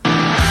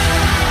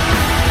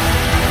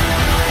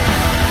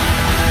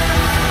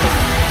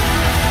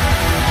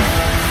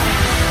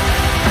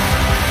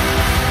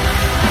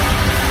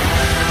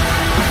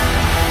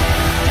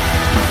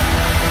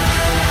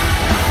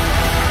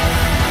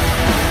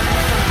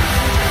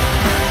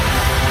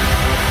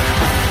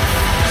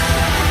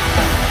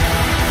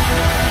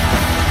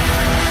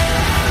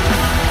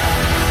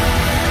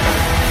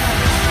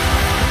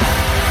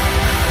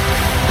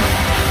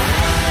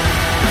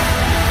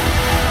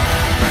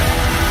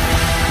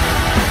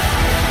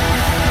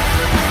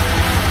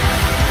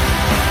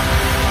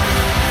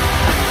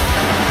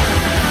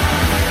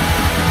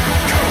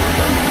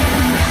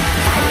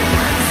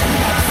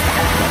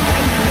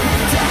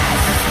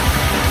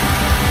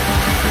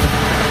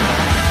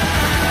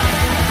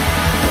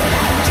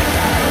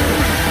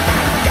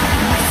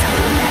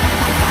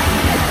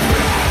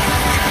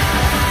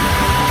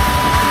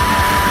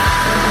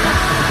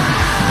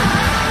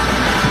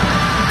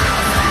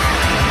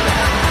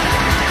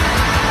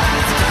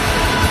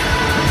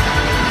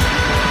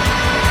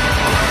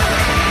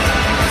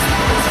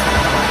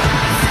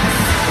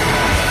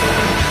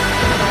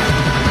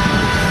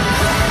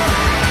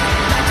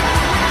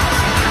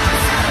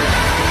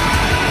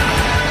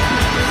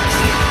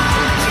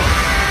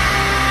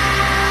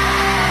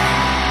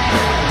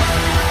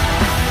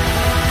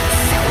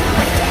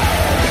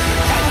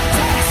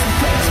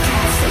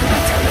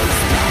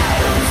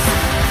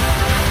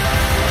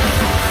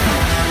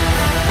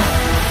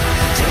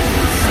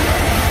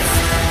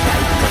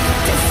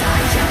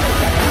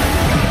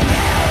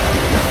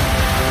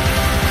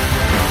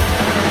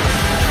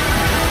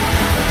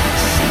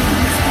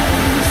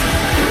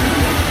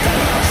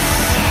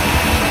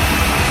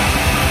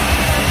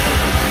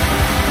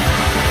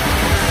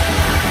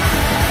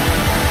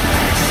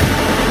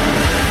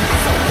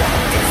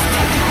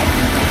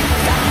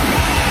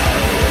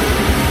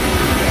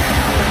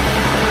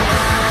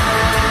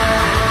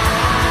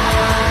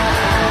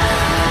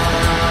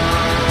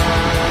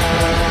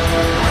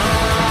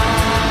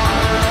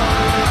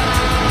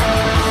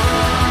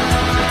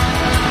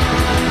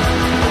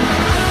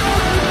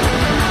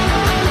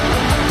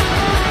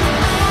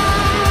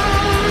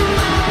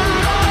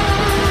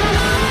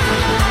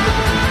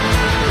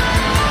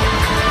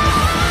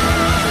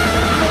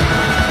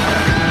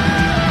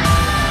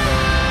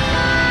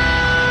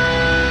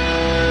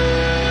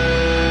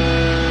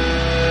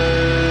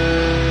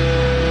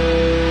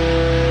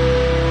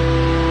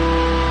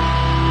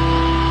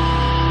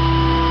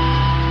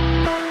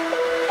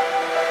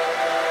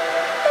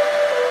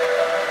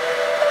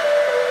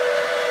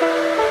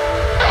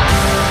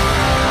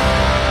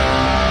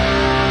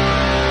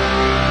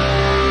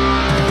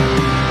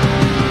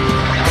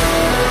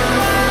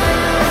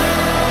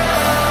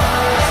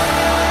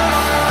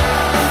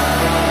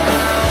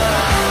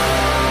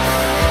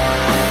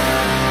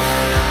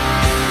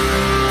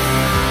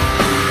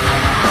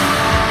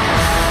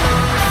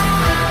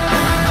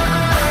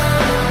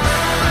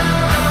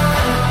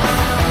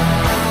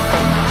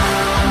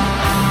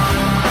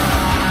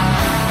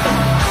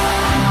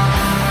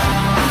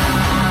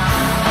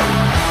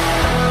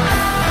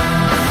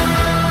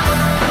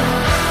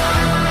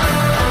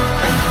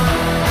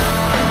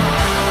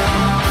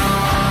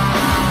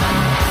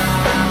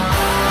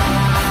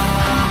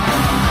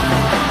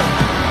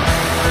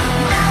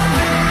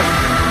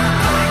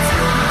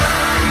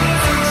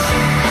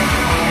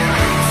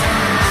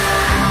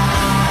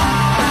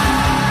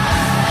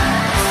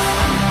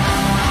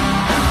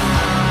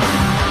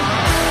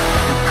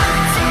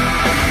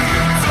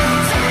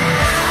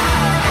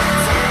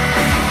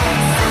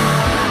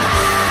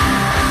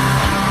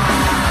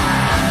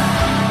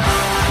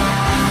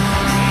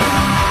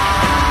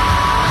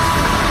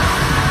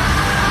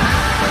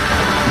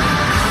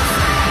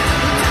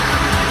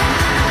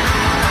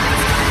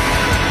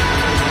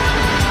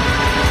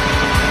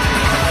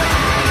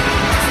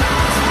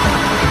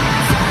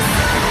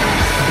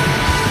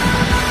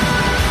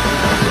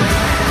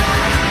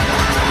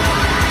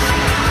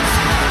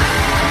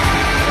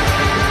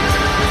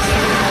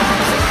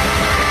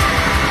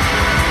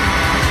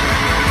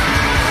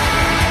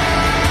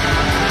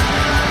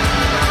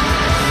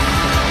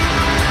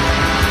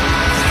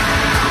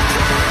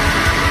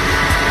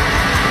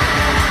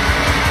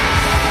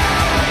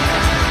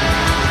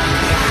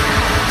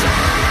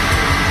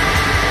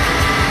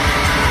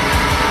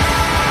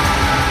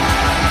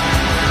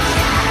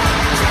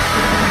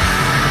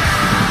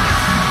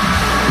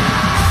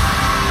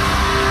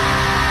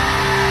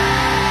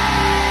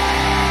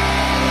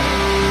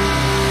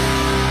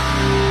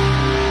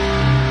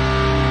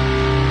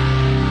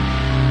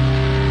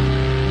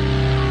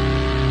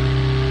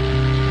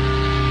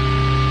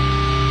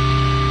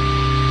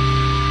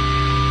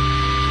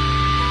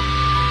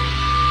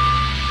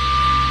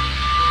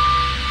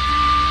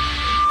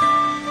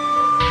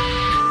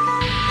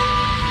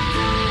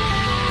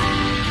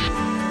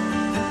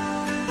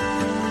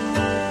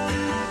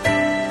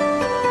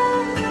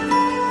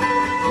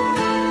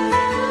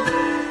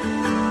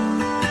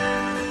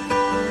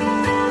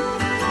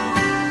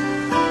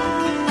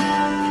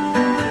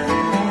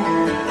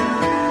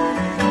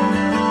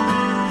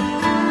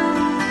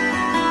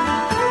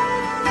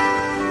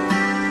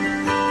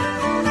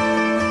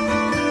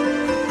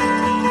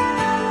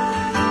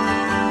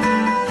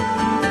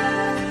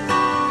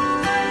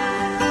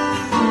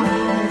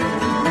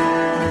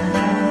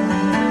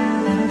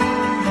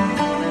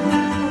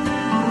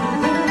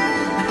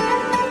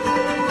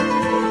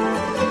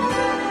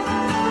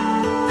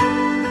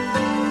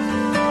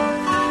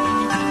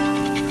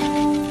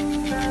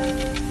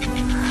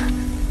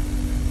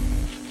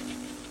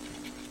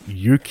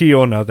 Yuki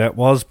Onna, that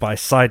was by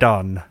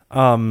Saidan.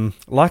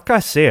 Like I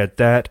said,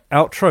 that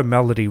outro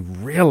melody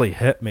really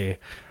hit me.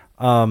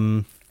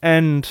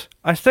 And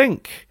I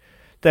think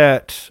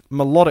that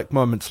melodic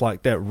moments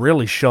like that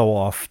really show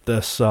off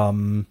this,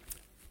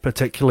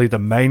 particularly the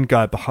main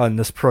guy behind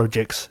this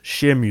project's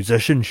sheer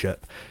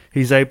musicianship.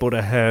 He's able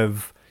to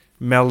have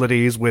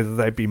melodies, whether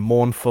they be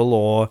mournful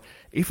or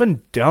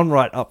even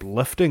downright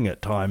uplifting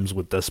at times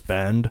with this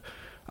band.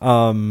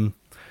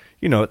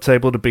 It's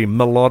able to be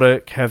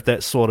melodic, have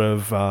that sort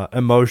of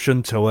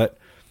emotion to it,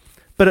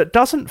 but it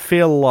doesn't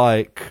feel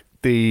like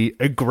the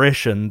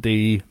aggression,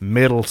 the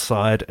metal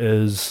side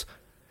is,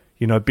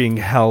 being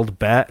held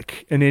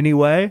back in any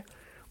way,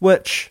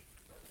 which,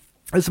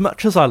 as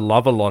much as I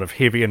love a lot of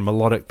heavy and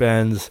melodic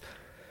bands,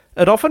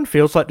 it often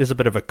feels like there's a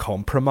bit of a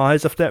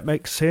compromise, if that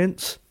makes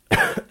sense,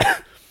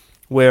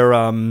 where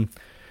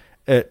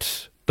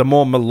the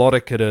more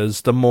melodic it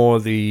is, the more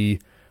the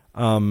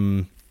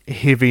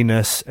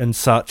heaviness and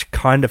such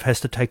kind of has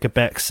to take a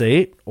back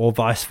seat, or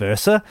vice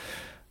versa.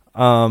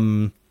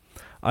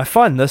 I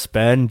find this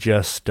band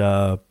just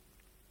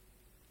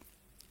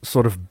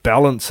sort of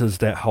balances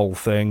that whole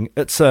thing.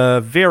 It's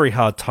a very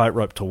hard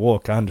tightrope to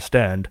walk, I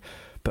understand,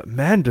 but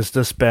man, does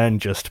this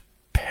band just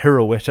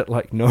pirouette it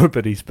like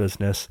nobody's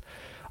business.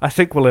 I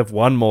think we'll have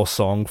one more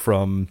song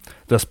from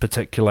this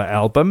particular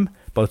album.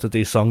 Both of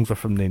these songs are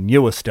from their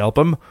newest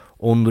album,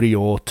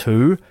 Onryo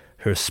 2,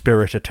 Her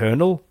Spirit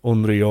Eternal.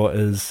 Onryo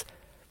is...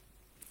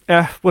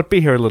 would be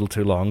here a little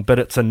too long, but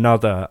it's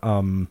another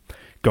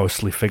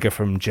ghostly figure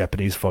from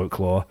Japanese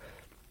folklore.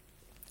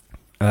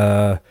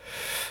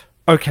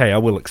 Okay, I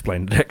will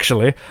explain it,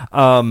 actually.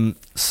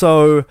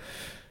 So,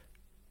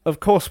 of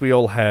course, we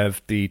all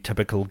have the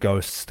typical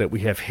ghosts that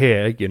we have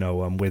here,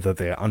 whether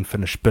they're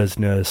unfinished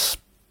business,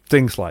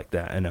 things like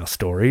that in our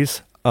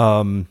stories.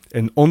 And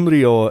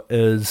Onryo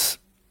is,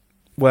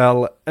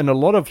 well, in a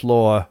lot of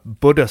lore,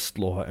 Buddhist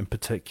lore in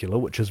particular,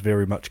 which is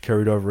very much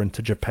carried over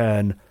into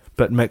Japan,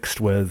 but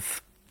mixed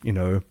with,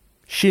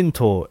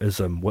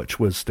 Shintoism, which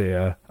was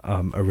their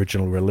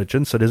original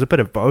religion. So there's a bit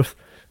of both.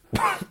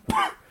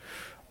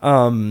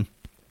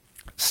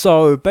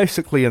 So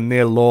basically in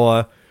their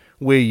lore,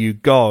 where you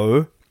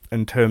go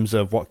in terms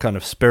of what kind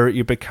of spirit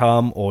you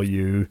become, or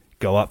you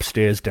go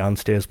upstairs,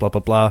 downstairs, blah,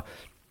 blah, blah,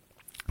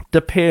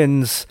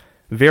 depends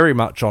very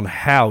much on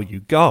how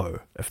you go,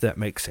 if that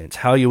makes sense,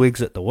 how you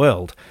exit the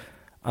world.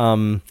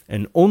 And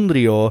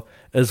Onryo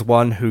is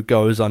one who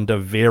goes under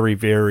very,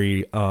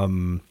 very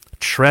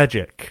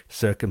tragic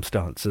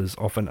circumstances,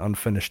 often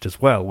unfinished as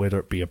well, whether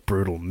it be a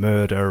brutal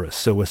murder, a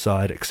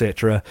suicide,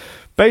 etc.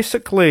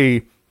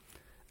 Basically,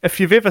 if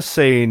you've ever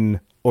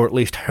seen, or at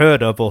least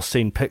heard of, or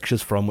seen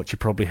pictures from, which you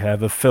probably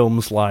have, of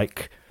films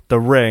like The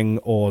Ring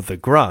or The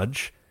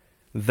Grudge,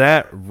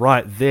 that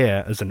right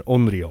there is an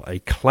Onryo, a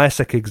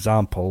classic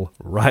example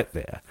right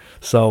there.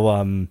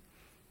 So,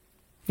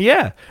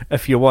 yeah,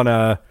 if you want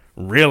a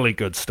really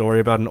good story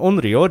about an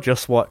Onryo,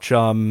 just watch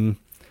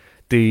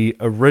the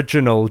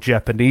original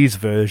Japanese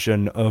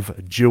version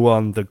of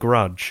Ju-on the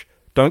Grudge.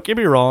 Don't get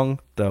me wrong,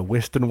 the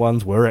Western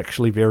ones were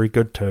actually very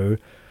good too,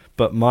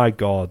 but my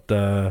god,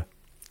 the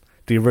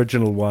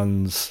original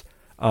ones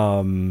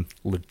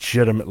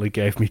legitimately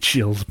gave me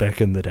chills back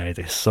in the day.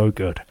 They're so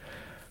good.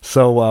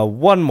 So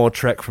one more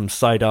track from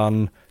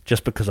Saidan,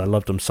 just because I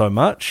loved them so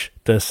much.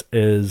 This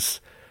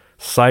is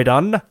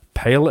Saidan,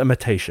 Pale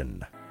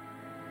Imitation. Saidan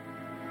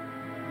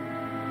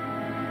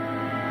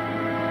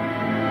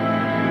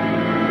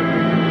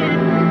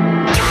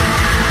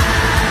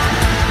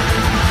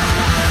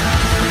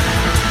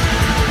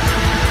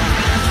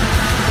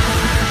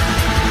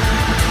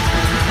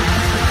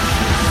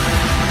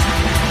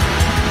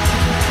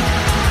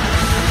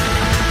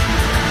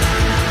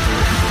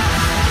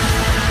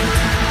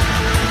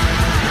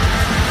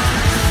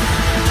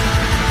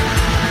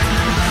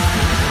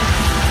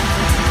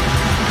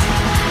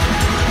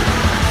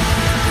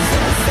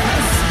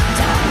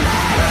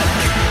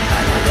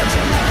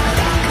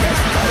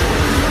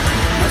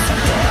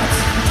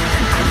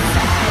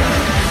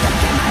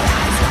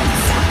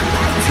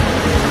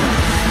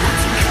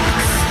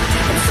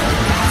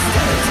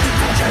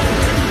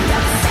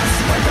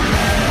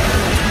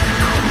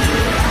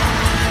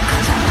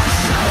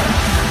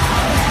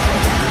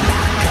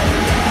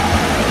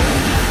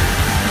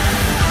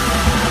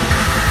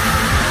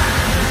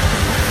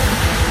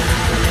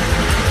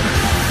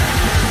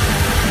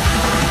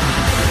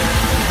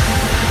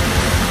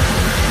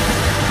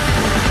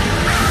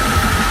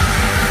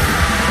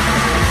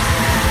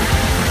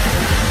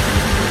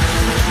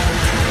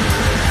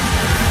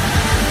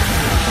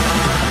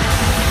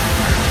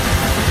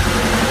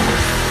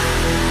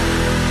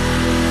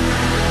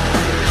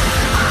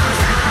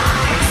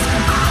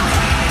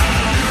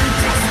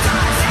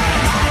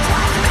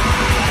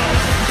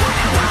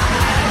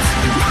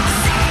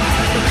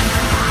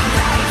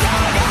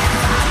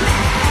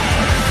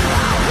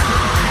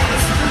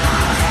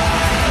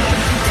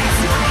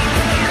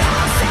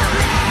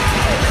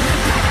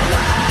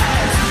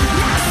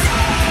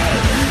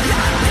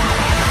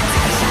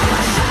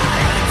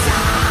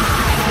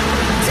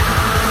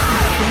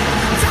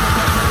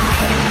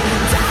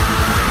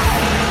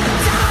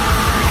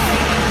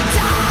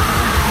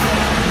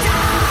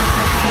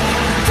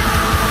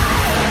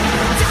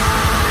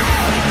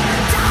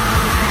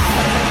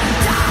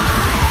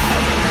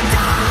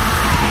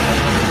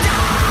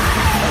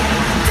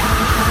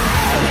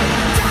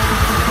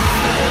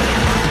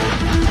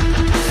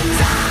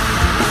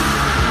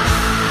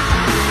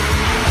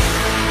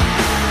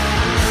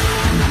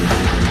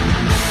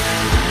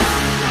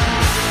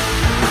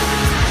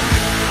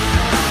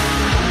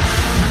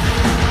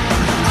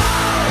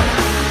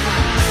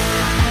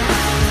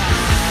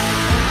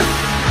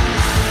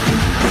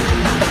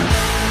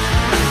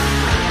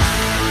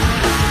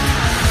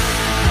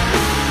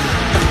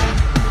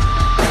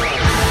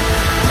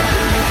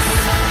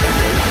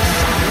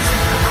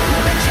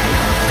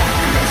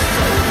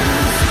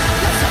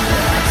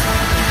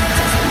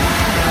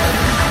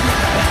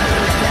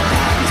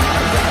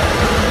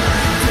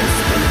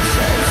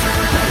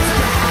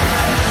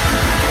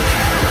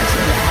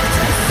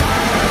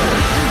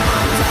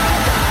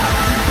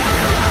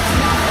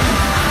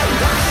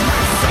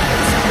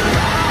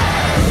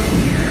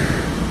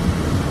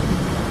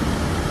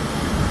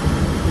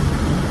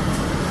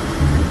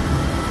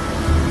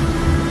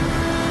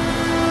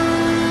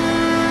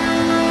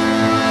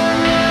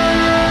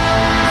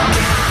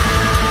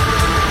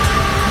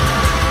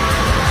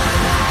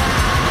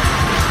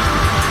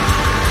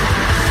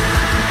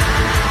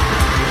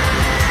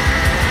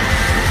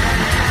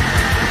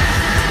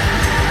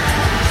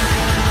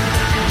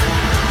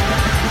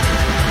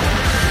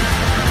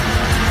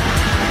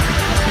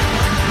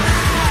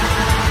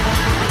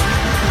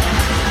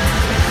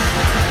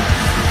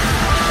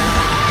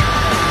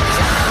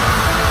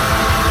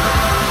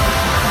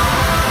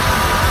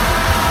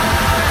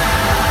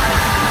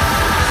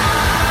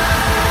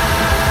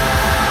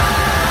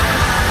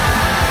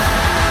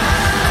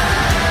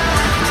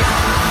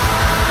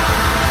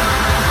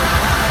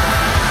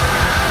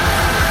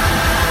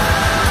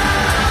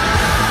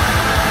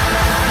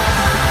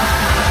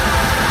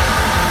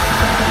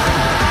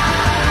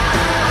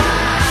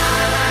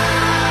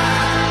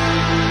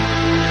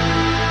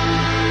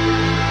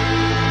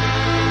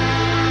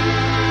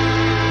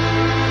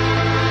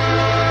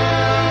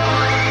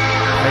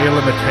Pale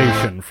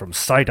Imitation from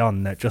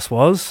Sidon, that just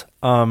was.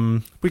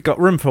 We got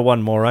room for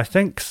one more, I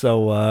think,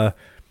 so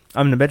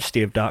I'm the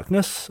Majesty of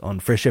Darkness on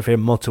Fresh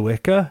FM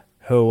Motueka,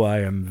 who I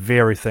am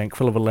very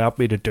thankful have allowed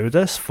me to do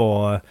this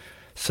for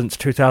since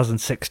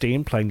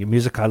 2016, playing the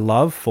music I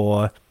love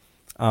for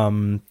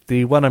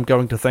the one I'm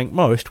going to thank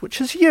most,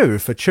 which is you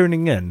for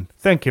tuning in.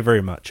 Thank you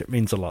very much, it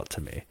means a lot to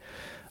me.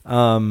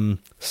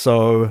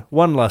 So,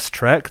 one last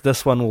track,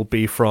 this one will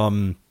be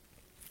from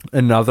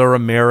another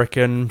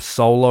American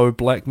solo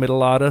black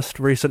metal artist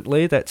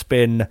recently that's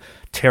been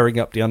tearing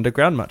up the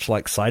underground, much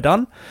like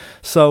Sidon.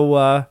 So,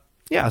 I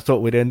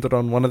thought we'd end it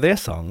on one of their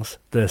songs.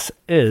 This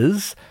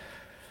is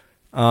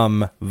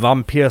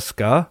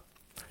Vampirska,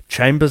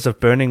 Chambers of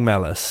Burning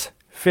Malice.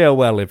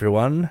 Farewell,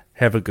 everyone.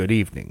 Have a good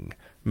evening.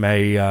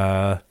 May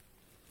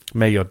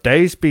your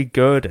days be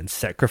good and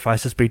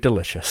sacrifices be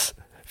delicious.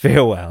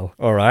 Farewell.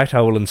 Alright,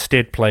 I will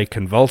instead play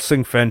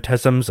Convulsing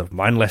Phantasms of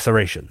Mind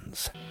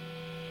Lacerations.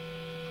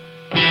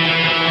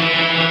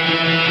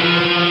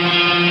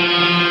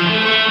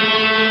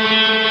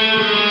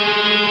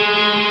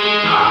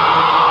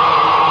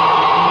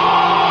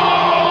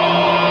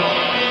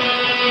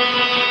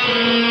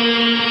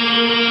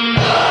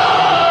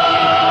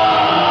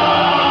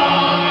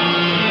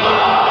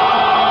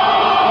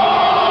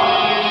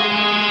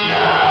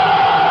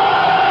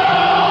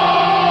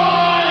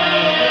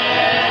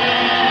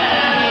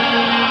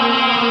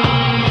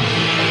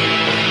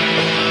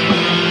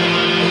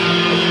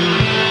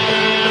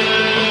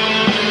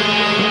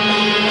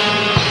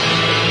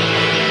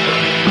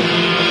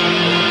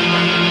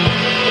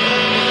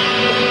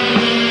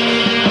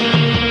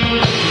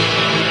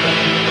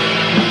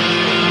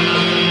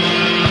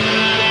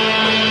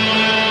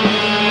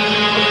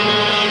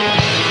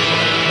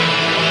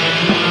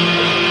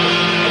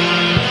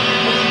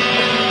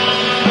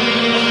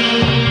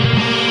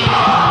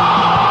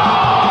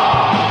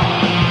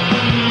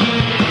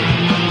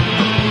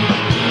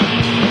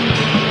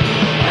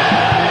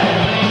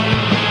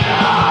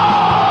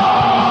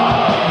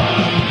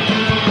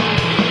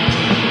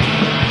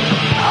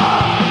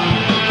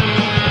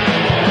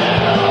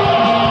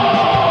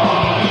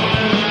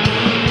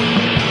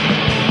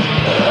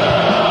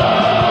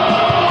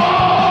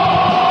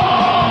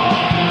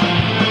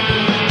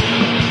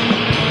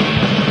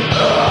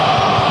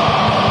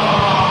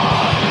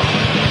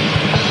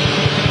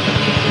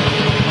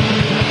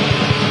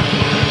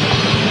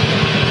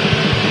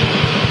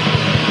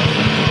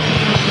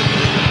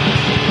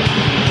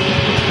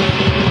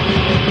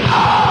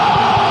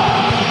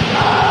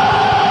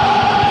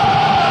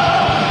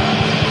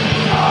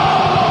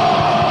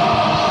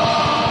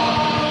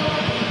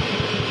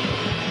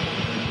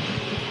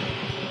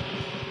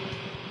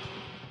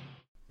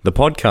 The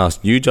podcast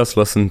you just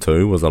listened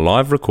to was a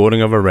live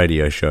recording of a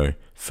radio show,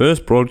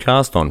 first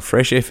broadcast on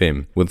Fresh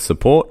FM, with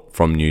support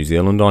from New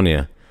Zealand On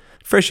Air.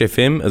 Fresh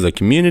FM is a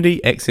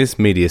community access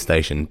media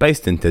station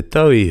based in Te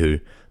Tauihu,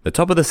 the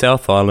top of the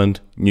South Island,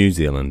 New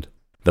Zealand.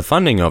 The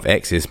funding of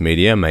Access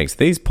Media makes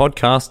these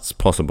podcasts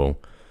possible.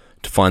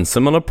 To find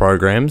similar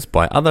programs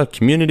by other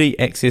community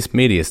access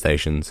media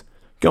stations,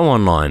 go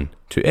online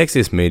to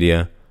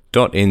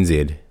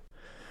accessmedia.nz.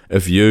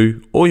 If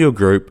you or your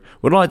group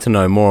would like to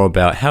know more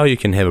about how you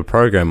can have a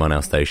program on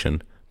our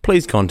station,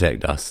 please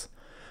contact us.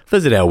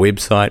 Visit our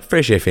website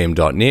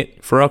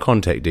freshfm.net for our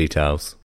contact details.